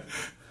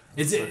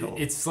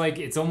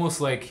it's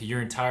almost like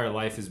your entire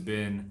life has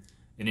been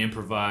an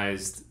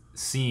improvised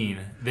scene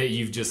that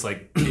you've just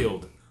like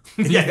killed.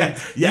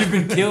 You've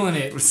been killing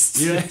it.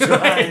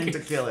 Trying to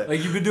kill it.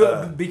 Like you've been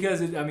doing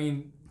because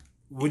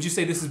would you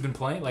say this has been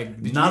playing?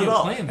 Like, did not you at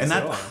all. Planned this and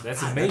at all?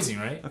 That's amazing,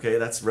 right? Okay,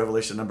 that's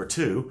revelation number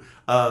 2.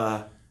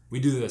 We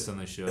do this on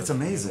this show. It's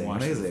amazing,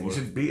 amazing. You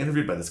should be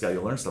interviewed by this guy.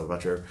 You'll learn stuff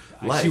about your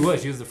life. She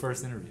was the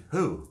first interview.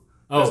 Who?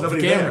 Oh, there's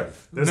nobody there.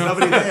 There's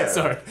nobody there.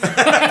 Sorry.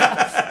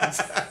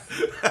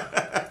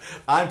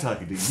 I'm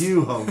talking to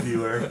you, home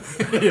viewer.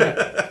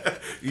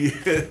 You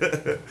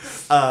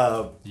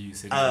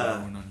sitting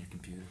alone on your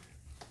computer.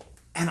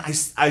 And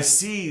I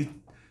see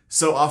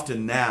so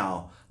often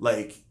now,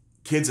 like,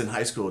 kids in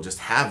high school just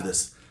have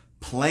this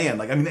plan.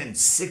 Like, I mean, in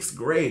 6th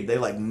grade, they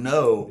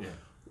know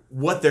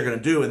what they're going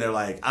to do. And they're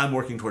like, I'm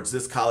working towards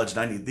this college and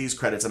I need these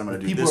credits and I'm going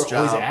to do this job.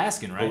 People are always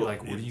asking, right?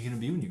 Like, what are you going to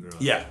be when you grow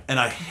up? Yeah. And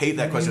I hate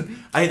that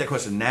question. I hate that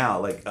question now.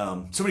 Like,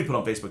 somebody put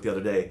on Facebook the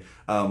other day,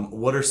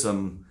 what are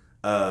some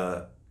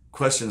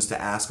questions to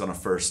ask on a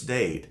first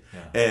date?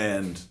 Yeah.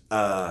 And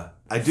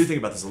I do think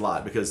about this a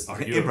lot because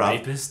are you improv, a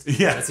rapist?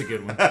 Yeah. That's a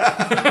good one.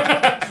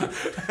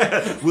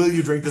 Will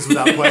you drink this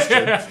without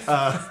question?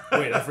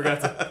 Wait, I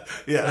forgot to.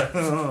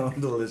 Yeah.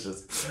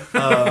 Delicious.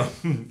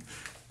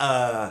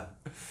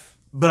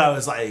 But I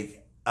was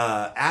like,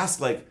 ask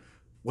like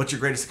what your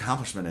greatest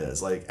accomplishment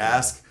is. Like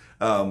ask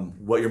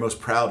what you're most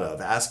proud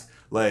of. Ask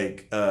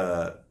like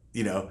how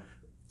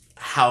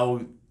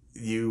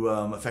you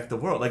affect the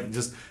world. Like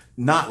just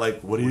not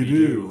like what do you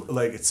do?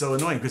 Like it's so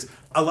annoying because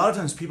a lot of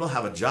times people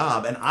have a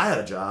job, and I had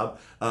a job.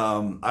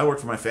 I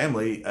worked for my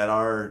family at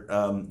our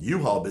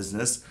U-Haul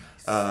business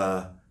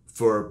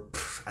for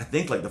I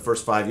think like the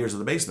first 5 years of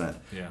the basement,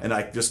 and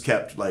I just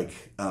kept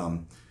like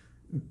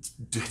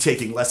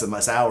taking less and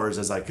less hours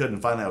as I could,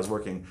 and finally I was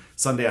working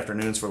Sunday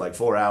afternoons for like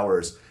 4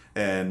 hours,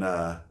 and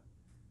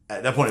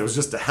at that point it was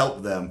just to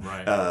help them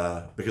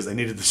Right. because they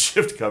needed the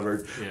shift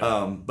covered.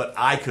 Yeah. But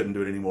I couldn't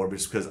do it anymore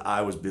because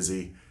I was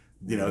busy,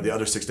 the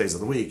other 6 days of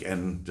the week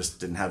and just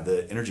didn't have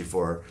the energy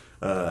for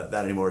that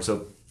anymore.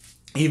 So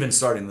even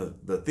starting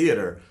the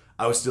theater,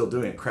 I was still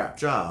doing a crap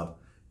job.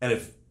 And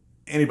if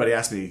anybody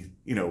asked me,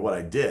 what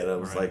I did, I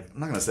was Right. like, I'm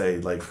not going to say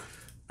like,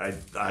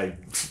 I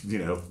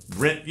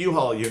rent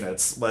U-Haul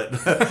units, but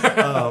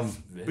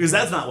because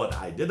that's not what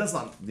I did. That's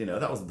not,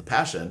 that wasn't the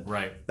passion.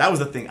 Right. That was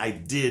the thing I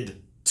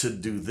did to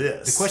do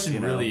this. The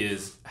question really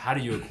is, how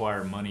do you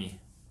acquire money?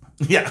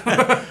 Yeah.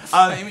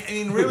 I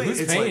mean, really, who's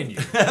it's paying like,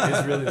 you?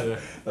 It's really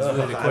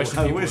the question.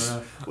 I people wish, wanna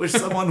know. wish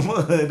someone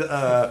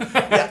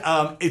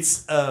would.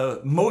 It's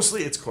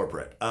mostly it's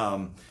corporate.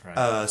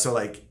 Right. So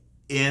like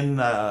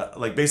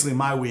basically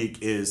my week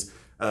is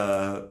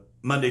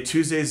Monday,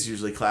 Tuesdays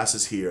usually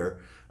classes here.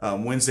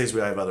 Wednesdays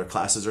we have other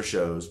classes or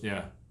shows.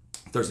 Yeah.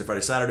 Thursday,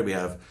 Friday, Saturday we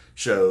have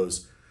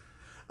shows.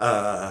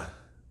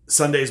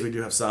 Sundays we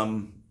do have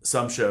some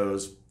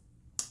shows,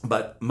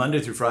 but Monday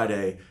through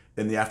Friday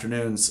in the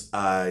afternoons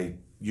I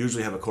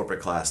usually have a corporate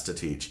class to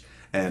teach,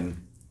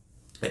 and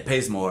it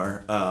pays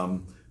more.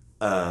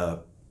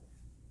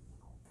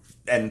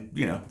 And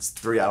it's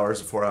 3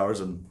 hours, 4 hours,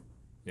 and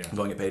Yeah. I'm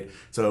going to get paid.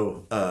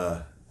 So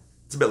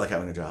it's a bit like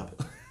having a job,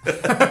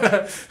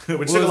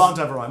 which took a long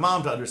time for my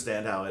mom to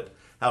understand how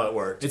it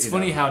worked. It's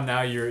funny how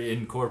now you're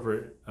in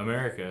corporate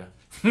America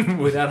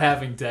without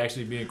having to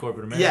actually be in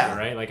corporate America, Yeah.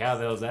 right? Like, how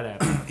the hell does that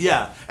happen?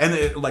 Yeah,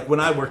 and like when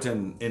I worked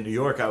in New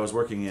York, I was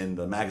working in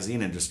the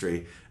magazine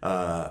industry,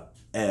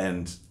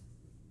 and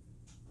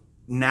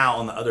now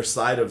on the other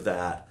side of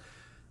that,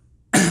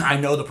 I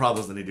know the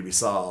problems that need to be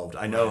solved.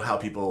 I know how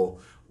people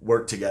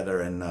work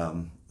together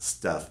and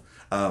stuff.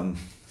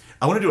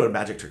 I want to do a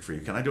magic trick for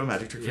you. Can I do a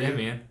magic trick for you? Yeah,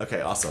 man.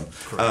 Okay, awesome.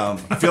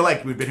 I feel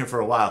like we've been here for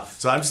a while,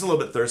 so I'm just a little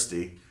bit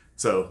thirsty.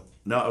 So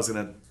no, I was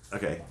gonna.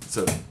 Okay,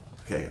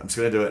 I'm just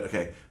gonna do it.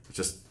 Okay,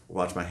 just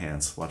watch my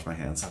hands. Watch my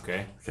hands.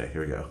 Okay. Okay,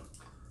 here we go.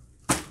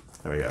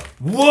 There we go.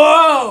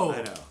 Whoa!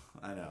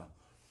 I know.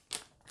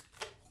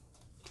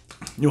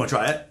 You want to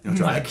try it? You want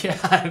to try My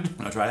it? God. You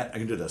want to try it? I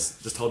can do this.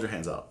 Just hold your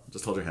hands out.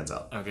 Just hold your hands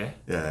out. Okay.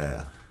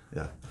 Yeah.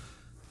 I'm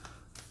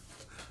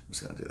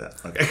just gonna do that.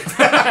 Okay.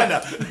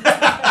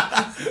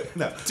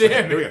 No.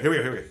 Damn Okay, it. Here we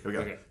go.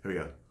 Okay. Here we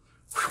go.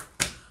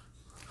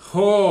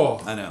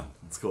 Oh. I know.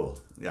 It's cool.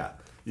 Yeah.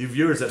 You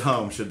viewers at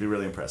home should be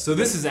really impressed. So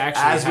this is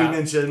actually as we how-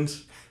 mentioned,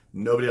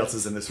 nobody else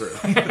is in this room.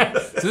 So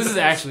this is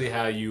actually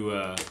how you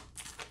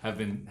have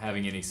been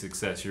having any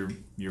success.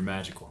 You're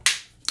magical.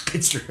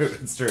 It's true.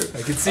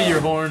 I can see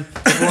your horn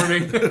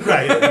forming.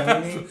 Right.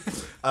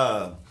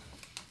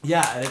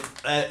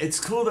 It's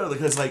cool though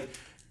because like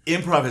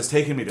improv has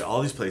taken me to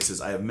all these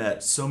places. I have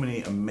met so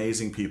many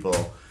amazing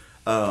people.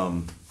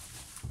 But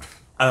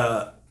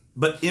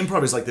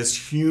improv is like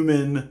this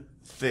human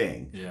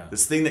thing. Yeah.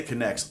 This thing that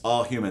connects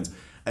all humans.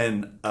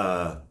 And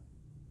all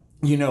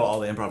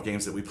the improv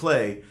games that we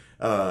play,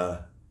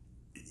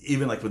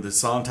 even like with the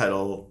song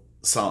title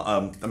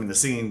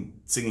the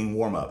singing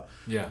warm up.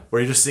 Yeah. Where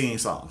you're just singing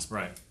songs.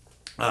 Right.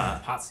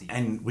 Hot seat.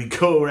 And we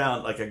go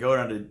around, I go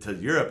around to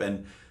Europe,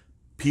 and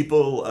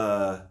people,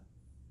 I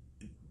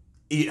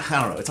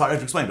don't know, it's hard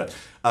to explain, but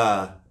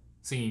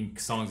Singing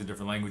songs in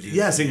different languages.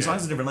 yeah, singing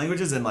songs in different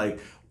languages, and like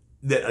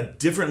that a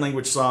different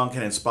language song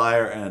can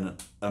inspire an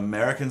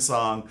American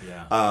song,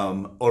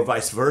 or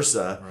vice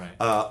versa,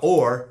 Right.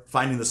 Or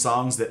finding the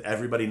songs that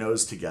everybody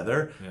knows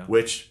together, Yeah.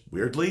 which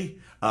weirdly,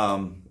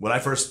 when I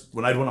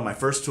went on my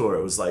first tour,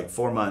 it was like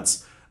 4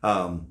 months,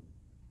 and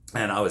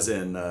I was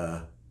in,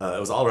 it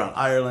was all around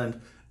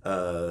Ireland,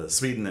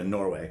 Sweden, and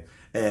Norway,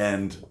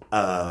 and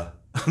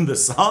the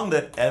song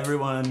that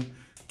everyone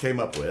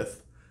came up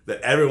with, that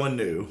everyone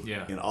knew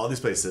in all these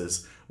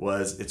places,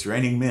 was "It's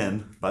Raining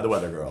Men" by the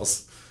Weather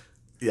Girls.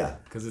 Yeah.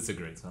 Because it's a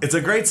great song. It's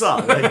a great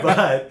song, like,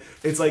 but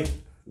it's like,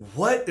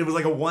 what? It was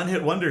like a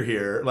one-hit wonder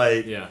here,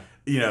 like, Yeah.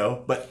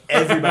 but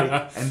everybody.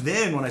 And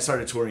then when I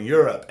started touring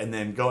Europe, and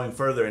then going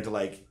further into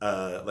like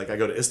I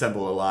go to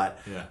Istanbul a lot,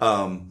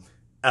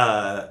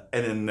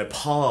 and in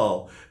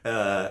Nepal,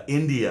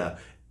 India,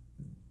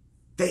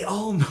 they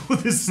all know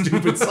this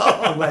stupid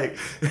song, like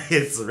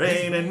 "It's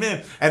Raining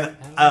Men." And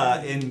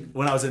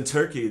when I was in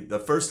Turkey the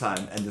first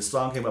time, and this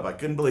song came up, I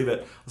couldn't believe it.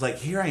 I was like,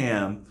 here I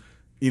am,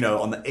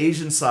 on the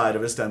Asian side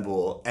of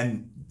Istanbul,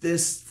 and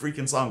this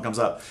freaking song comes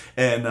up,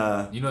 and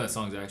You know that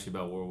song's actually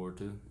about World War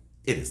II?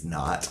 it is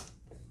not.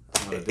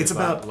 It's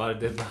about a lot of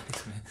dead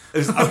bodies, man.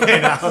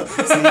 Okay, now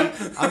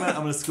see, I'm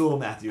gonna school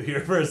Matthew here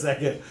for a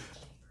second.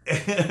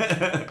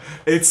 It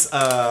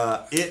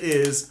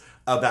is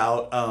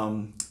about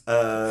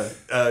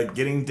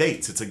getting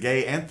dates. It's a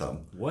gay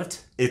anthem.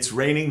 What? It's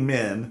raining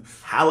men.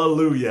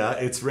 Hallelujah,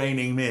 it's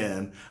raining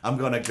men. I'm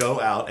going to go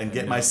out and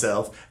get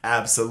myself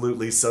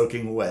absolutely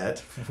soaking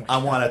wet. I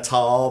want a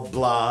tall,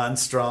 blonde,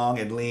 strong,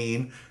 and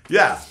lean.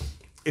 Yeah.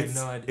 It's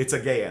no idea. it's a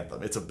gay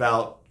anthem. It's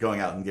about going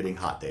out and getting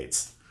hot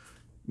dates.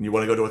 You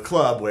want to go to a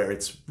club where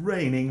it's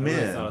raining I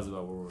men. thought it was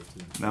about World War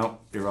II. No,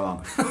 you're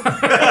wrong.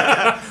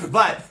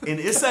 But in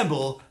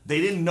Istanbul, they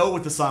didn't know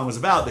what the song was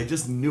about. They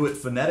just knew it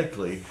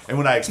phonetically. And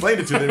when I explained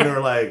it to them, they were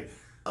like,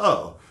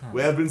 "Oh,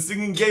 we have been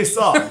singing gay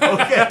song."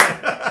 Okay.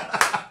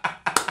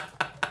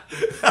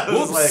 I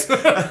was like,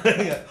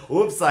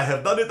 "Oops, I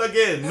have done it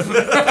again."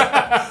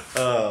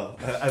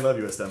 I love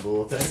you,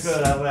 Istanbul. Thanks for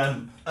that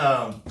one.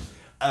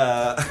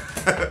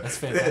 That's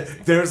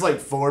fantastic. There's like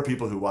 4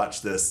 people who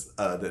watch this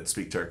that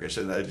speak Turkish,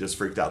 and I just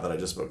freaked out that I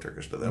just spoke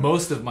Turkish to them.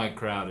 Most of my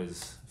crowd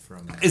is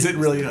from. Is it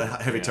really a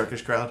heavy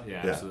Turkish crowd?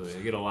 Yeah, absolutely.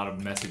 I get a lot of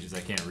messages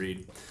I can't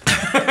read.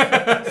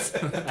 I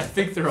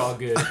think they're all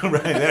good.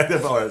 Right,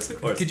 of course.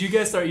 Could you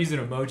guys start using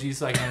emojis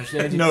so I can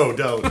understand you? No,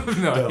 don't.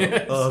 No,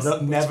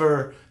 don't.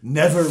 yeah,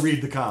 Never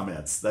read the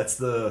comments. That's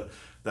the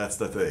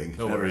thing.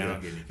 Don't Never worry, I do.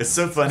 don't get you. It's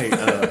so funny.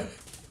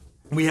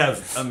 We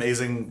have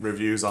amazing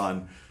reviews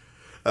on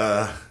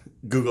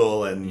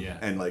Google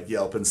and like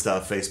Yelp and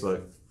stuff,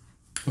 Facebook.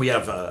 We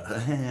have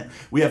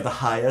the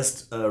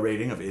highest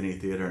rating of any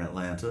theater in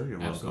Atlanta. You're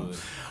welcome.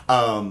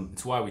 Absolutely.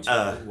 It's why we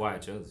chose. Why I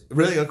chose.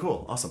 Really? Oh,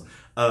 cool. Awesome.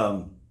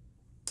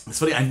 It's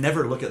funny. I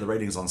never look at the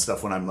ratings on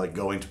stuff when I'm like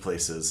going to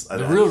places.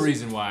 The real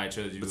reason why I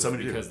chose you was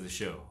because of the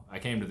show. I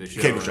came to the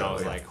show and I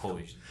was like,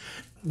 holy shit.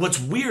 What's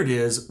weird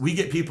is we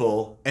get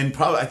people, and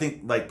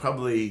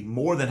probably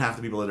more than half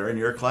the people that are in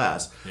your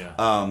class,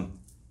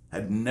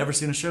 had never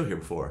seen a show here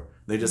before.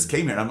 They just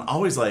came here, and I'm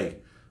always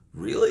like,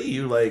 really?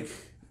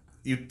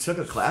 You took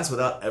a class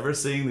without ever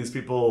seeing these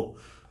people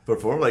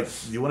perform? Like,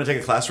 you want to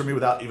take a class from me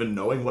without even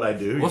knowing what I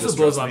do? What also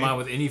blows my mind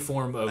with any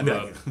form of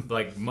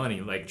like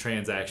money, like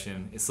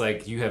transaction, it's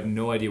like you have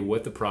no idea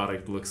what the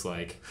product looks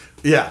like.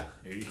 Yeah.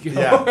 There you go.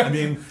 Yeah. I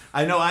mean,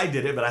 I know I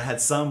did it, but I had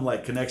some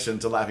like connection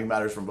to Laughing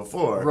Matters from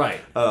before.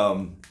 Right.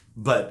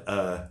 But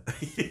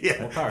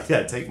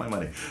yeah, take my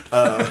money.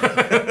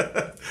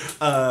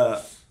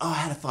 I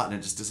had a thought and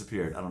it just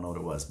disappeared. I don't know what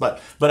it was, but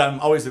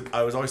I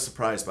was always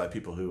surprised by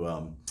people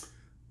who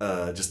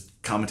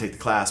just commentate the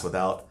class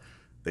without,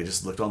 they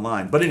just looked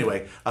online. But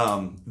anyway,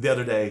 the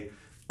other day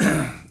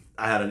I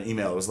had an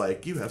email. It was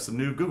like, you have some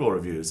new Google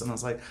reviews, and I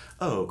was like,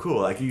 oh,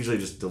 cool. I can usually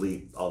just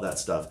delete all that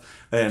stuff,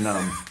 and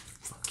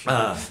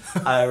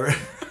I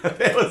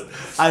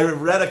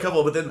read a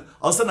couple, but then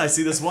all of a sudden I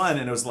see this one,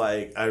 and it was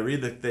like, I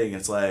read the thing.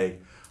 It's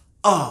like,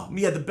 oh,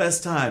 we had the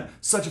best time.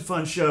 Such a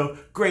fun show.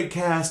 Great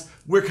cast.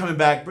 We're coming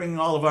back, bringing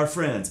all of our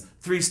friends.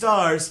 3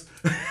 stars.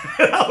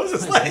 I was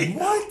just like,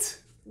 what?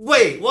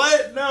 Wait,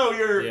 what? No,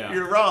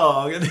 you're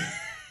wrong. And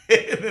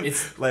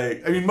it's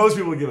like, I mean, most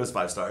people would give us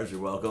 5 stars. You're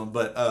welcome,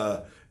 but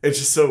it's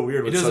just so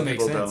weird when some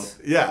people don't.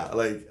 Yeah,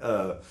 like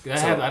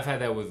I've had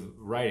that with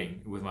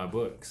writing with my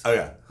books. Oh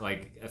yeah,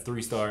 like a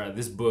 3-star.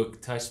 This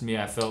book touched me.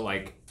 I felt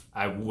like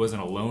I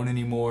wasn't alone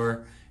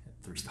anymore.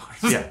 3 stars.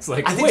 Yeah, it's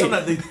like, I think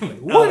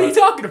what are you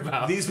talking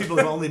about? These people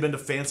have only been to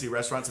fancy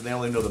restaurants and they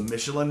only know the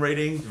Michelin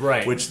rating,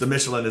 right? Which the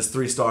Michelin is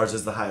 3 stars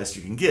is the highest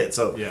you can get.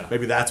 So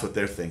maybe that's what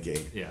they're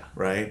thinking. Yeah,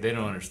 right. They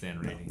don't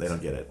understand ratings. No, they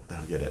don't get it. They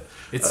don't get it.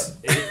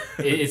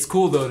 It's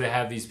cool though to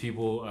have these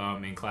people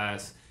in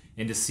class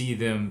and to see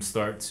them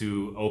start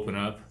to open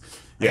up.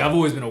 Like, I've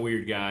always been a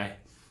weird guy.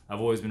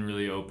 I've always been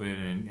really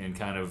open and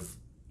kind of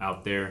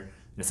out there.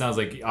 And it sounds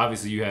like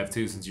obviously you have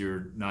too, since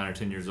you're 9 or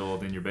 10 years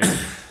old and you're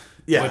basically.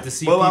 Yeah. But to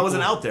see people, I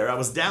wasn't out there. I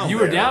was down there.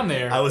 You were down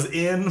there. I was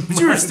in.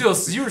 But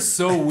you were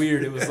so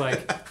weird. It was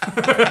like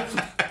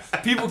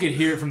people could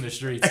hear it from the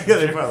streets. Yeah,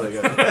 they probably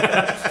could.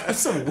 There's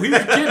some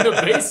weird kid in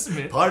the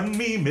basement. Pardon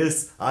me,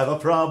 miss. I've a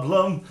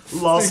problem.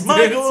 Lost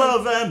my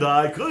glove and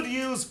I could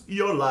use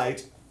your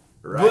light.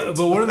 Right.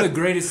 But one of the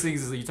greatest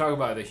things is that you talk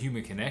about the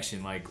human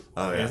connection. Like,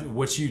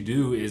 what you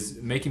do is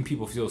making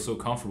people feel so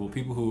comfortable.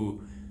 People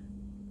who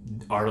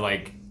are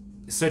like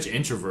such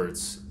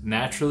introverts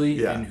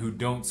naturally and who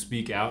don't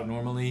speak out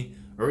normally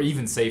or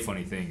even say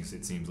funny things,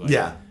 it seems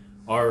like,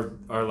 are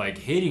like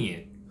hitting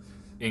it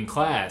in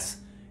class,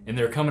 and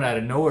they're coming out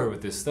of nowhere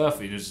with this stuff,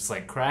 and it's just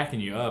like cracking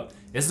you up.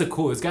 It's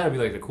got to be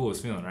like the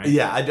coolest feeling, right?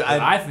 Yeah,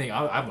 I think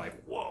I'm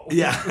like, whoa.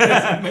 Yeah.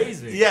 That's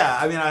amazing. Yeah,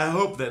 I mean, I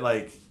hope that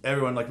like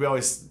everyone, like we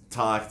always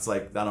talk, it's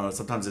like, I don't know,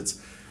 sometimes it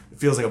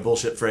feels like a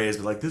bullshit phrase,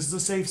 but like, this is a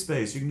safe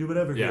space, you can do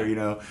whatever here, you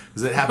know,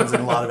 because it happens in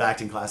a lot of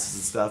acting classes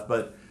and stuff,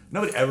 but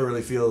nobody ever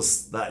really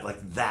feels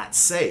that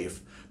safe.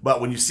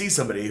 But when you see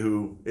somebody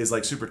who is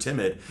like super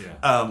timid,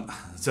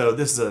 so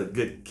this is a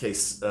good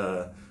case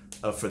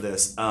for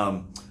this.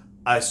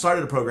 I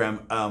started a program.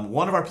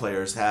 One of our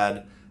players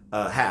has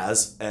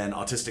an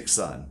autistic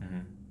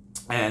son,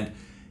 and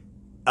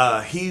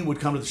he would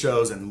come to the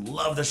shows and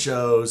love the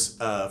shows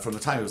from the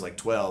time he was like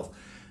 12,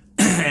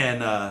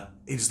 and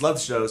he just loved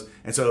the shows,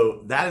 and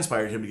so that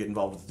inspired him to get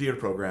involved with the theater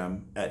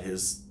program at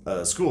his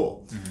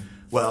school.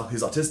 Well,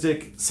 he's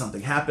autistic,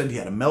 something happened, he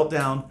had a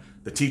meltdown,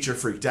 the teacher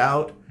freaked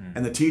out,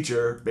 and the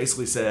teacher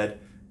basically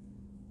said,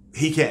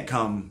 he can't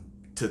come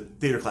to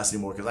theater class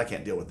anymore because I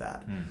can't deal with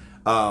that.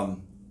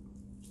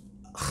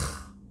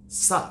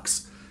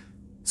 Sucks.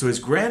 So his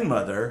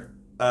grandmother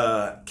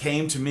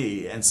came to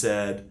me and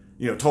said,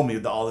 told me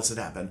that all this had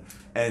happened,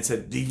 and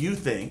said, do you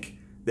think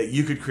that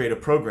you could create a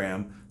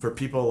program for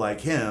people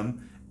like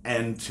him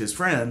and his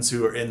friends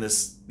who are in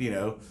this,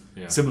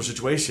 similar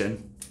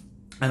situation.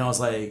 And I was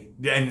like,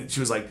 and she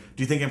was like,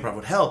 do you think improv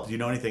would help? Do you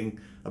know anything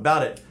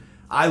about it?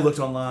 I looked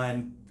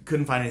online,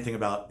 couldn't find anything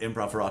about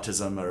improv for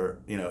autism or,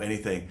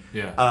 anything.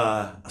 Yeah. So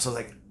I was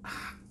like,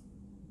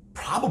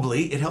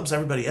 probably it helps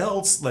everybody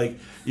else.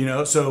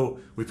 So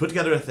we put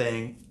together a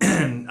thing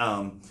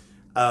and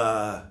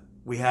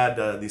we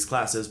had these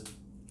classes.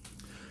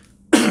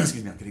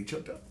 Excuse me, I'm getting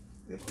choked up.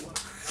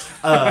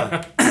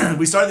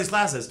 We started these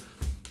classes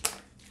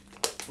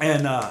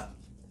and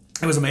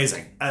it was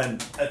amazing.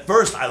 And at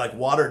first I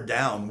watered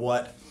down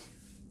what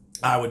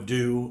I would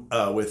do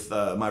with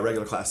my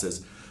regular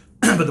classes.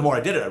 But the more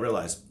I did it, I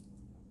realized,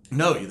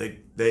 no,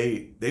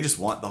 they just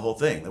want the whole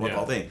thing. They want the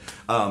whole thing.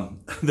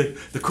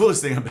 The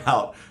coolest thing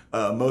about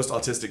most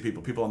autistic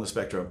people on the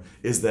spectrum,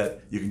 is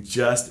that you can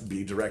just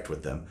be direct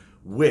with them,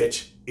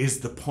 which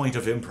is the point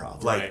of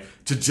improv. Right.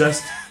 To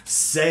just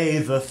say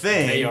the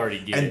thing. They already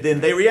get it. And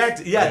then they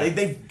react. Yeah,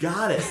 they've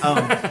got it.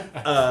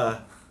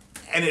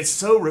 And it's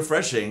so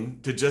refreshing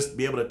to just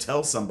be able to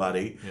tell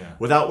somebody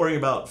without worrying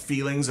about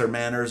feelings or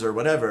manners or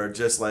whatever,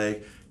 just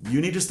you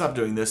need to stop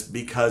doing this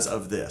because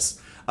of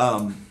this.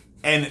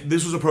 And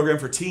this was a program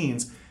for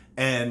teens,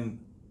 and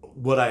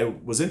what I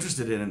was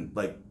interested in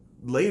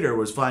later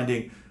was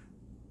finding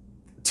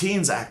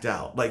teens act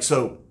out.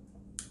 So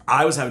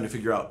I was having to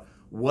figure out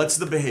what's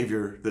the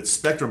behavior that's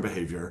spectrum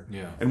behavior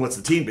and what's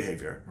the teen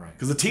behavior. Right.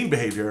 Because the teen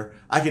behavior,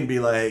 I can be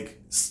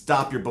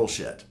stop your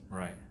bullshit.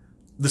 Right.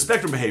 The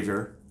spectrum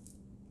behavior,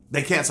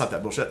 they can't stop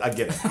that bullshit. I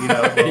get it.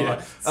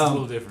 It's a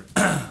little different.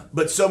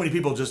 But so many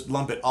people just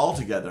lump it all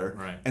together.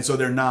 Right. And so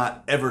they're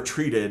not ever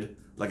treated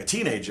like a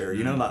teenager,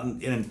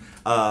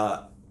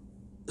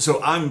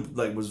 so I'm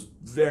was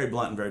very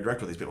blunt and very direct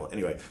with these people.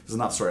 Anyway, this is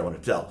not the story I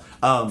wanted to tell.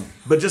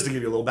 But just to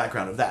give you a little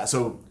background of that.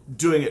 So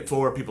doing it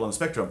for people on the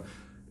spectrum,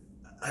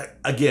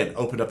 again,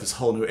 opened up this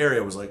whole new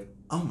area. Was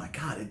oh my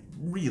God, it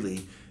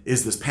really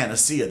is this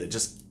panacea that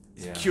just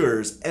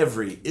cures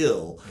every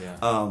ill.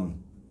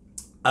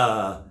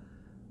 Yeah.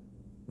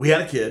 We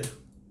had a kid.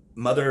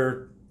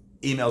 Mother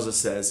emails us,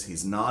 says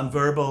he's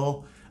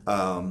nonverbal.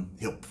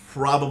 He'll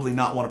probably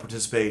not want to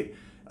participate.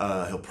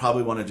 He'll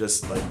probably want to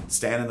just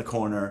stand in the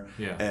corner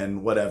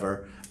and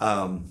whatever.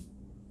 And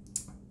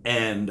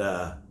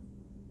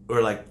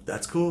we're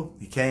that's cool.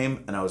 He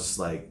came, and I was just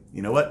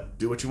you know what?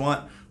 Do what you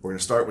want. We're going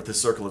to start with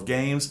this circle of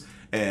games.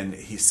 And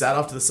he sat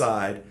off to the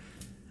side.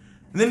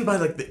 And then by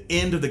the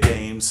end of the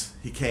games,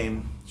 he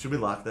came. Should we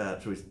lock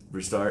that? Should we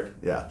restart?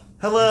 Yeah.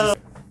 Hello.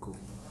 Cool.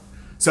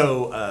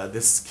 So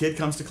this kid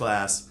comes to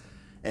class,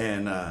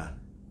 and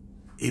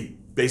he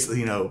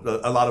basically,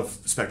 a lot of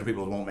spectrum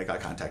people won't make eye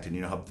contact, and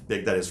you know how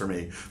big that is for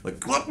me.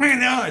 Look me in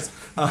the eyes,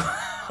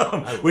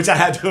 which I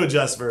had to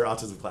adjust for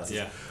autism classes.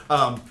 Yeah.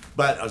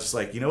 But I was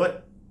just you know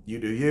what? You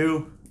do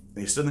you.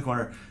 And he stood in the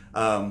corner.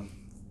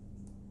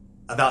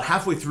 About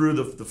halfway through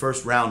the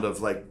first round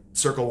of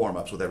circle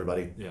warm-ups with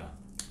everybody. Yeah.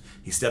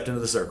 He stepped into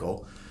the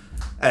circle,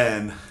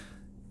 and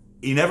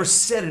he never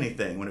said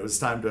anything when it was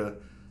time to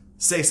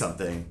say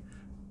something,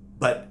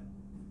 but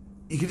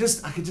I could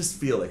just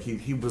feel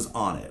he was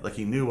on it,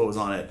 he knew what was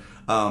on it.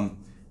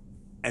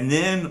 And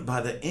then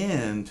by the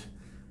end,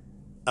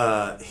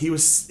 he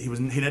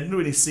didn't do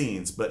any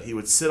scenes, but he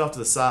would sit off to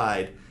the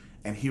side,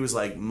 and he was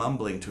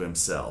mumbling to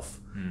himself.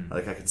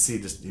 I could see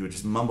he would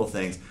just mumble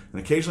things,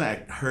 and occasionally I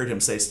heard him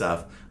say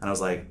stuff, and I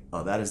was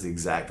oh, that is the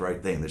exact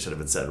right thing that should have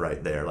been said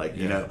right there. We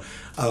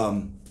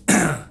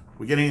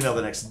get an email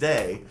the next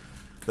day.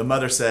 The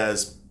mother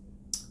says,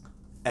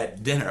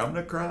 at dinner, I'm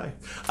gonna cry.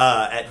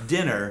 At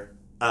dinner,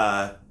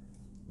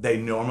 they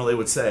normally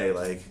would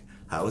say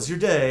how was your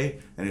day?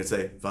 And he would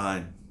say,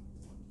 fine,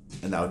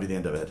 and that would be the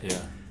end of it. Yeah.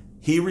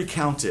 He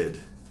recounted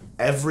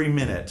every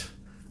minute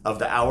of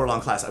the hour-long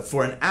class.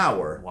 For an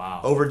hour,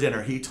 wow. Over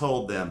dinner, he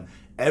told them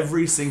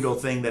every single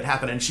thing that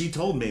happened. And she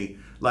told me,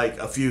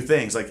 a few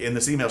things. In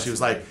this email, she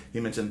was he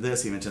mentioned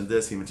this, he mentioned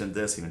this, he mentioned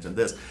this, he mentioned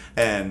this.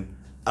 And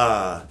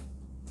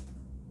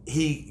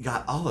he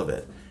got all of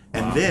it.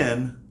 And wow.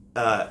 then,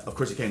 of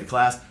course, he came to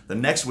class. The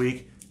next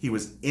week, he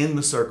was in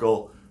the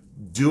circle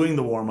doing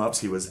the warm-ups.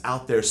 He was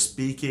out there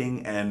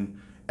speaking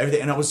and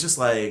everything. And I was just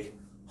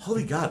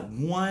holy God,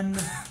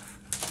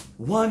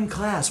 one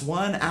class,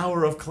 1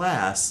 hour of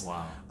class.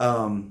 Wow.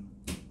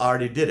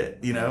 Already did it,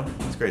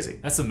 It's crazy.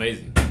 That's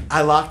amazing.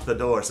 I locked the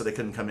door so they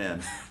couldn't come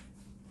in.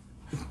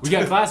 We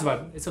got a class about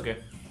it. It's okay.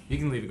 You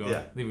can leave it going.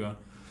 Yeah. Leave it going.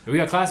 We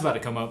got a class about to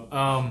come up.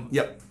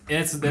 Yep.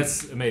 And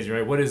that's amazing,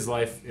 right? What is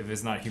life if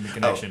it's not human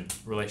connection,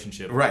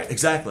 relationship? Right,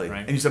 exactly.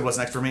 Right. And you said what's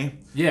next for me?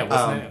 Yeah,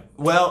 what's next?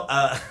 Well,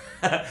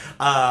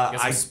 got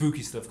some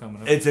spooky stuff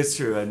coming up. It's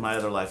true. In my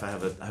other life, I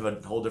have a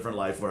whole different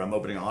life where I'm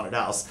opening a haunted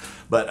house.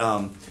 But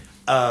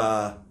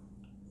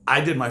I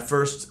did my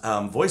first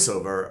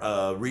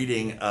voiceover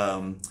reading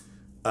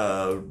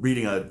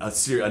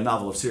a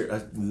novel of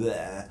series.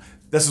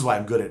 This is why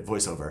I'm good at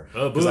voiceover,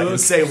 because I can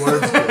say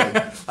words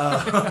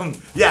good.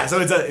 Yeah, so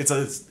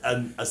it's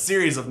a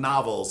series of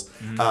novels,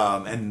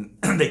 and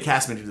they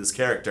cast me to this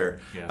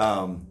character.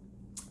 Yeah.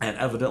 and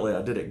evidently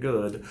I did it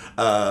good.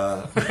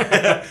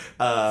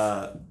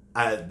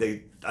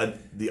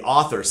 The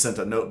author sent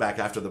a note back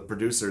after the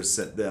producers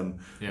sent them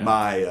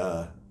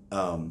my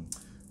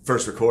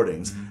first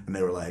recordings, and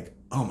they were like,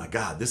 "Oh my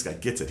God, this guy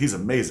gets it. He's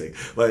amazing."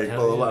 Like, blah,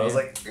 blah, blah. I was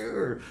like,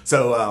 "Grr."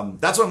 So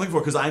that's what I'm looking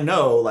for, because I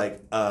know,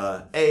 like,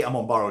 I'm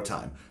on borrowed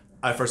time.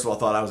 I first of all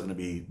thought I was going to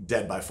be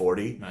dead by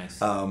 40. Nice.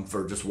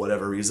 For just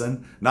whatever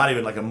reason. Not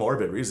even like a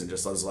morbid reason.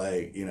 Just I was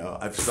like,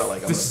 I just felt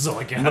like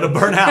I'm going to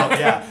burn out.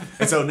 Yeah.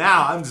 And so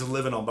now I'm just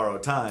living on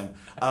borrowed time.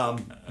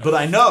 But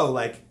I know,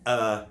 like,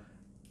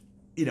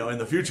 in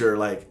the future,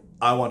 like,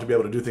 I want to be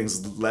able to do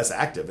things less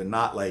active and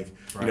not, like,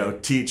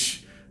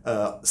 teach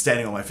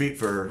standing on my feet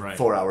for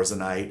 4 hours a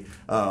night.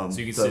 So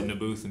you can sit in a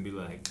booth and be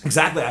like...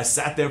 Exactly. I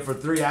sat there for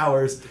 3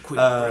 hours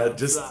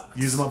just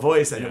using my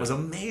voice, and it was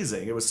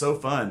amazing. It was so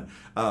fun.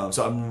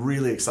 So I'm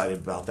really excited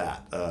about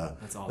that.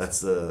 That's awesome. That's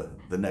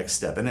the next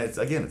step. And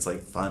it's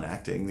like fun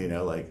acting,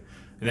 like...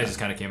 And that just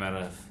kind of came out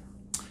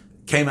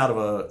of...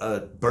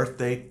 a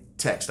birthday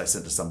text I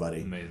sent to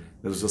somebody. Amazing.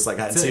 It was just like,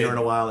 I hadn't seen her in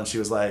a while, and she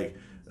was like...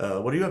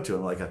 what are you up to?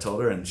 And I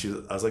told her, and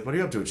I was like, what are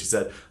you up to? And she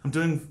said, I'm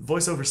doing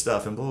voiceover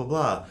stuff and blah, blah,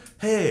 blah.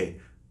 Hey,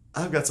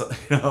 I've got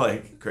something,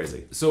 like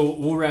crazy. So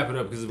we'll wrap it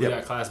up because we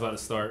got class about to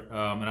start.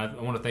 And I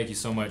want to thank you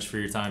so much for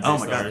your time. Oh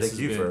my God, thank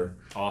you for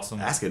awesome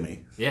asking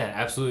me. Yeah,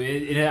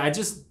 absolutely. And I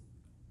just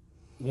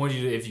want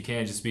you to, if you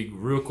can, just speak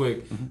real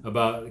quick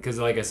about, because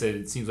like I said,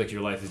 it seems like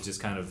your life is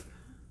just kind of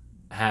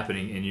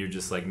happening and you're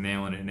just like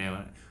nailing it.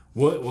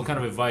 What kind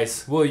of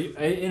advice? Well,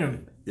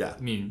 I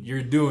mean,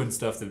 you're doing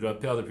stuff that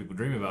other people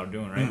dream about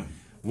doing, right?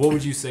 What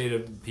would you say to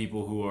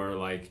people who are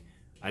like,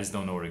 I just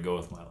don't know where to go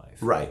with my life?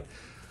 Right.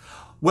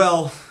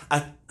 Well,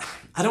 I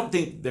don't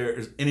think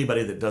there's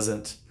anybody that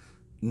doesn't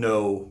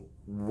know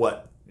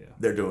what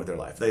they're doing with their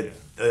life.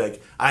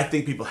 I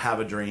think people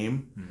have a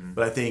dream,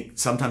 but I think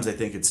sometimes they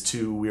think it's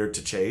too weird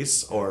to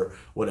chase or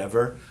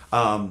whatever.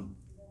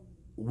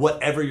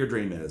 Whatever your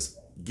dream is,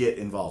 get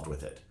involved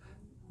with it.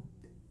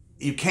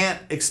 You can't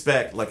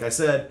expect, like I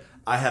said,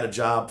 I had a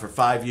job for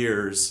 5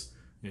 years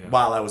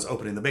while I was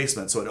opening the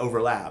basement, so it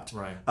overlapped.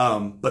 Right.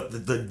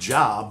 But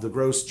the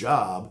gross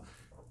job,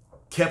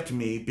 kept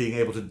me being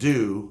able to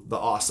do the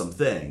awesome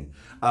thing.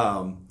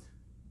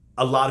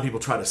 A lot of people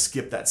try to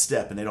skip that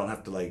step, and they don't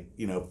have to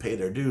pay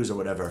their dues or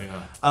whatever.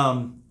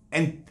 Yeah.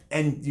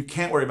 And you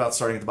can't worry about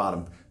starting at the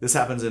bottom. This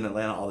happens in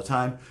Atlanta all the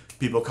time.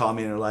 People call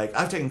me and they're like,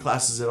 I've taken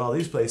classes at all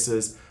these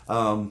places.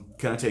 Can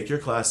I take your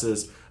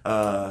classes?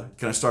 Can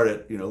I start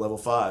at level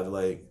 5?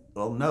 Like,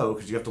 well, no,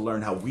 because you have to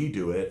learn how we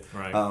do it.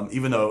 Right.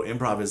 Even though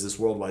improv is this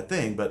worldwide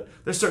thing, but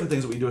there's certain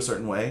things that we do a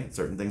certain way,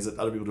 certain things that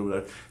other people do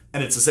whatever,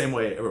 and it's the same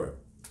way everywhere.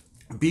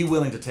 Be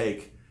willing to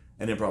take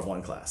an Improv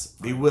 1 class.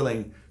 Be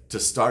willing to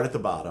start at the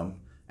bottom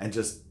and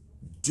just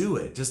do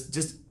it.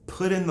 Just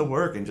put in the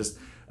work and just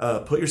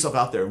put yourself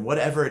out there. And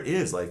whatever it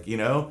is,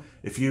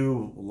 if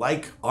you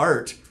like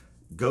art,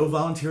 go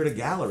volunteer at a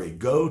gallery.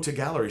 Go to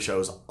gallery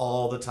shows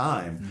all the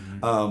time.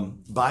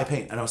 Buy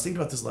paint. And I was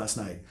thinking about this last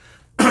night.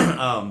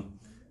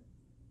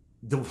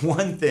 The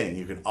one thing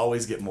you can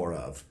always get more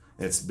of,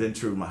 and it's been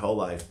true my whole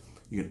life,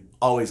 you can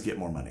always get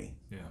more money.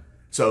 Yeah.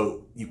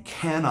 So you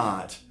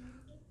cannot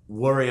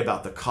worry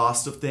about the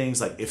cost of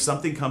things. Like, if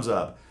something comes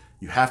up,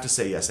 you have to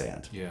say yes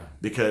and. Yeah.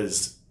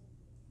 Because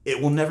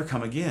it will never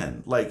come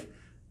again. Like,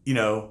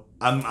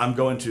 I'm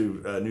going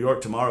to New York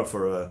tomorrow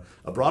for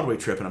a Broadway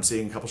trip, and I'm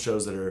seeing a couple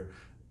shows that are,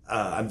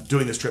 I'm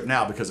doing this trip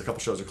now because a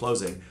couple shows are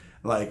closing.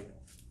 Like,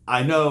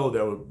 I know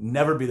there will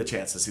never be the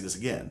chance to see this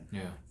again.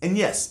 Yeah. And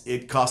yes,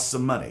 it costs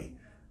some money,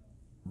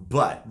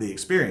 but the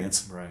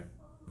experience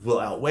will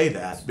outweigh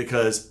that,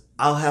 because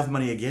I'll have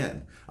money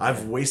again.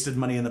 I've wasted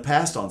money in the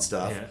past on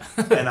stuff,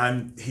 and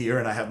I'm here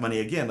and I have money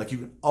again. Like, you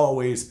can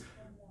always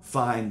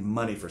find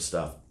money for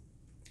stuff.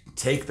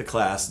 Take the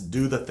class,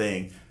 do the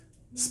thing,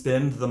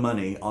 spend the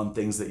money on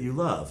things that you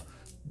love,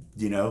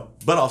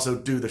 but also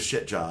do the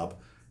shit job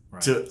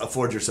to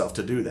afford yourself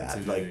to do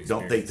that. Like,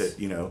 don't think that,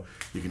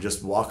 you can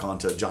just walk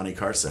onto Johnny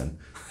Carson.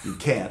 You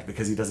can't,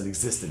 because he doesn't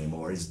exist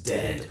anymore. He's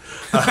dead.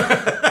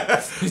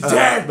 He's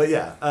dead.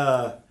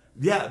 But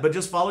but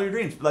just follow your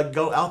dreams. Like,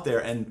 go out there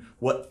and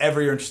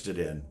whatever you're interested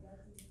in,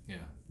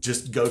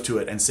 just go to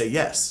it and say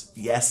yes.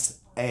 Yes,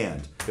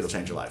 and it'll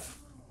change your life.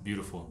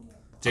 Beautiful.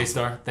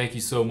 J-Star, thank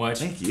you so much.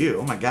 Thank you.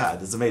 Oh my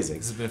God, this is amazing.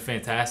 This has been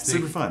fantastic.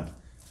 Super fun.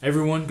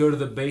 Everyone, go to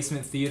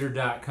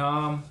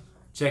thebasementtheater.com.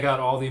 Check out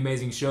all the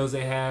amazing shows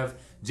they have.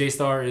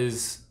 J-Star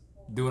is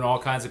doing all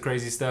kinds of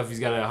crazy stuff. He's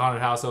got a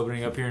haunted house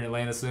opening up here in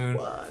Atlanta soon.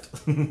 What?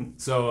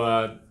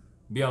 So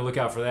be on the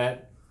lookout for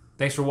that.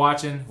 Thanks for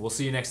watching. We'll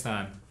see you next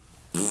time.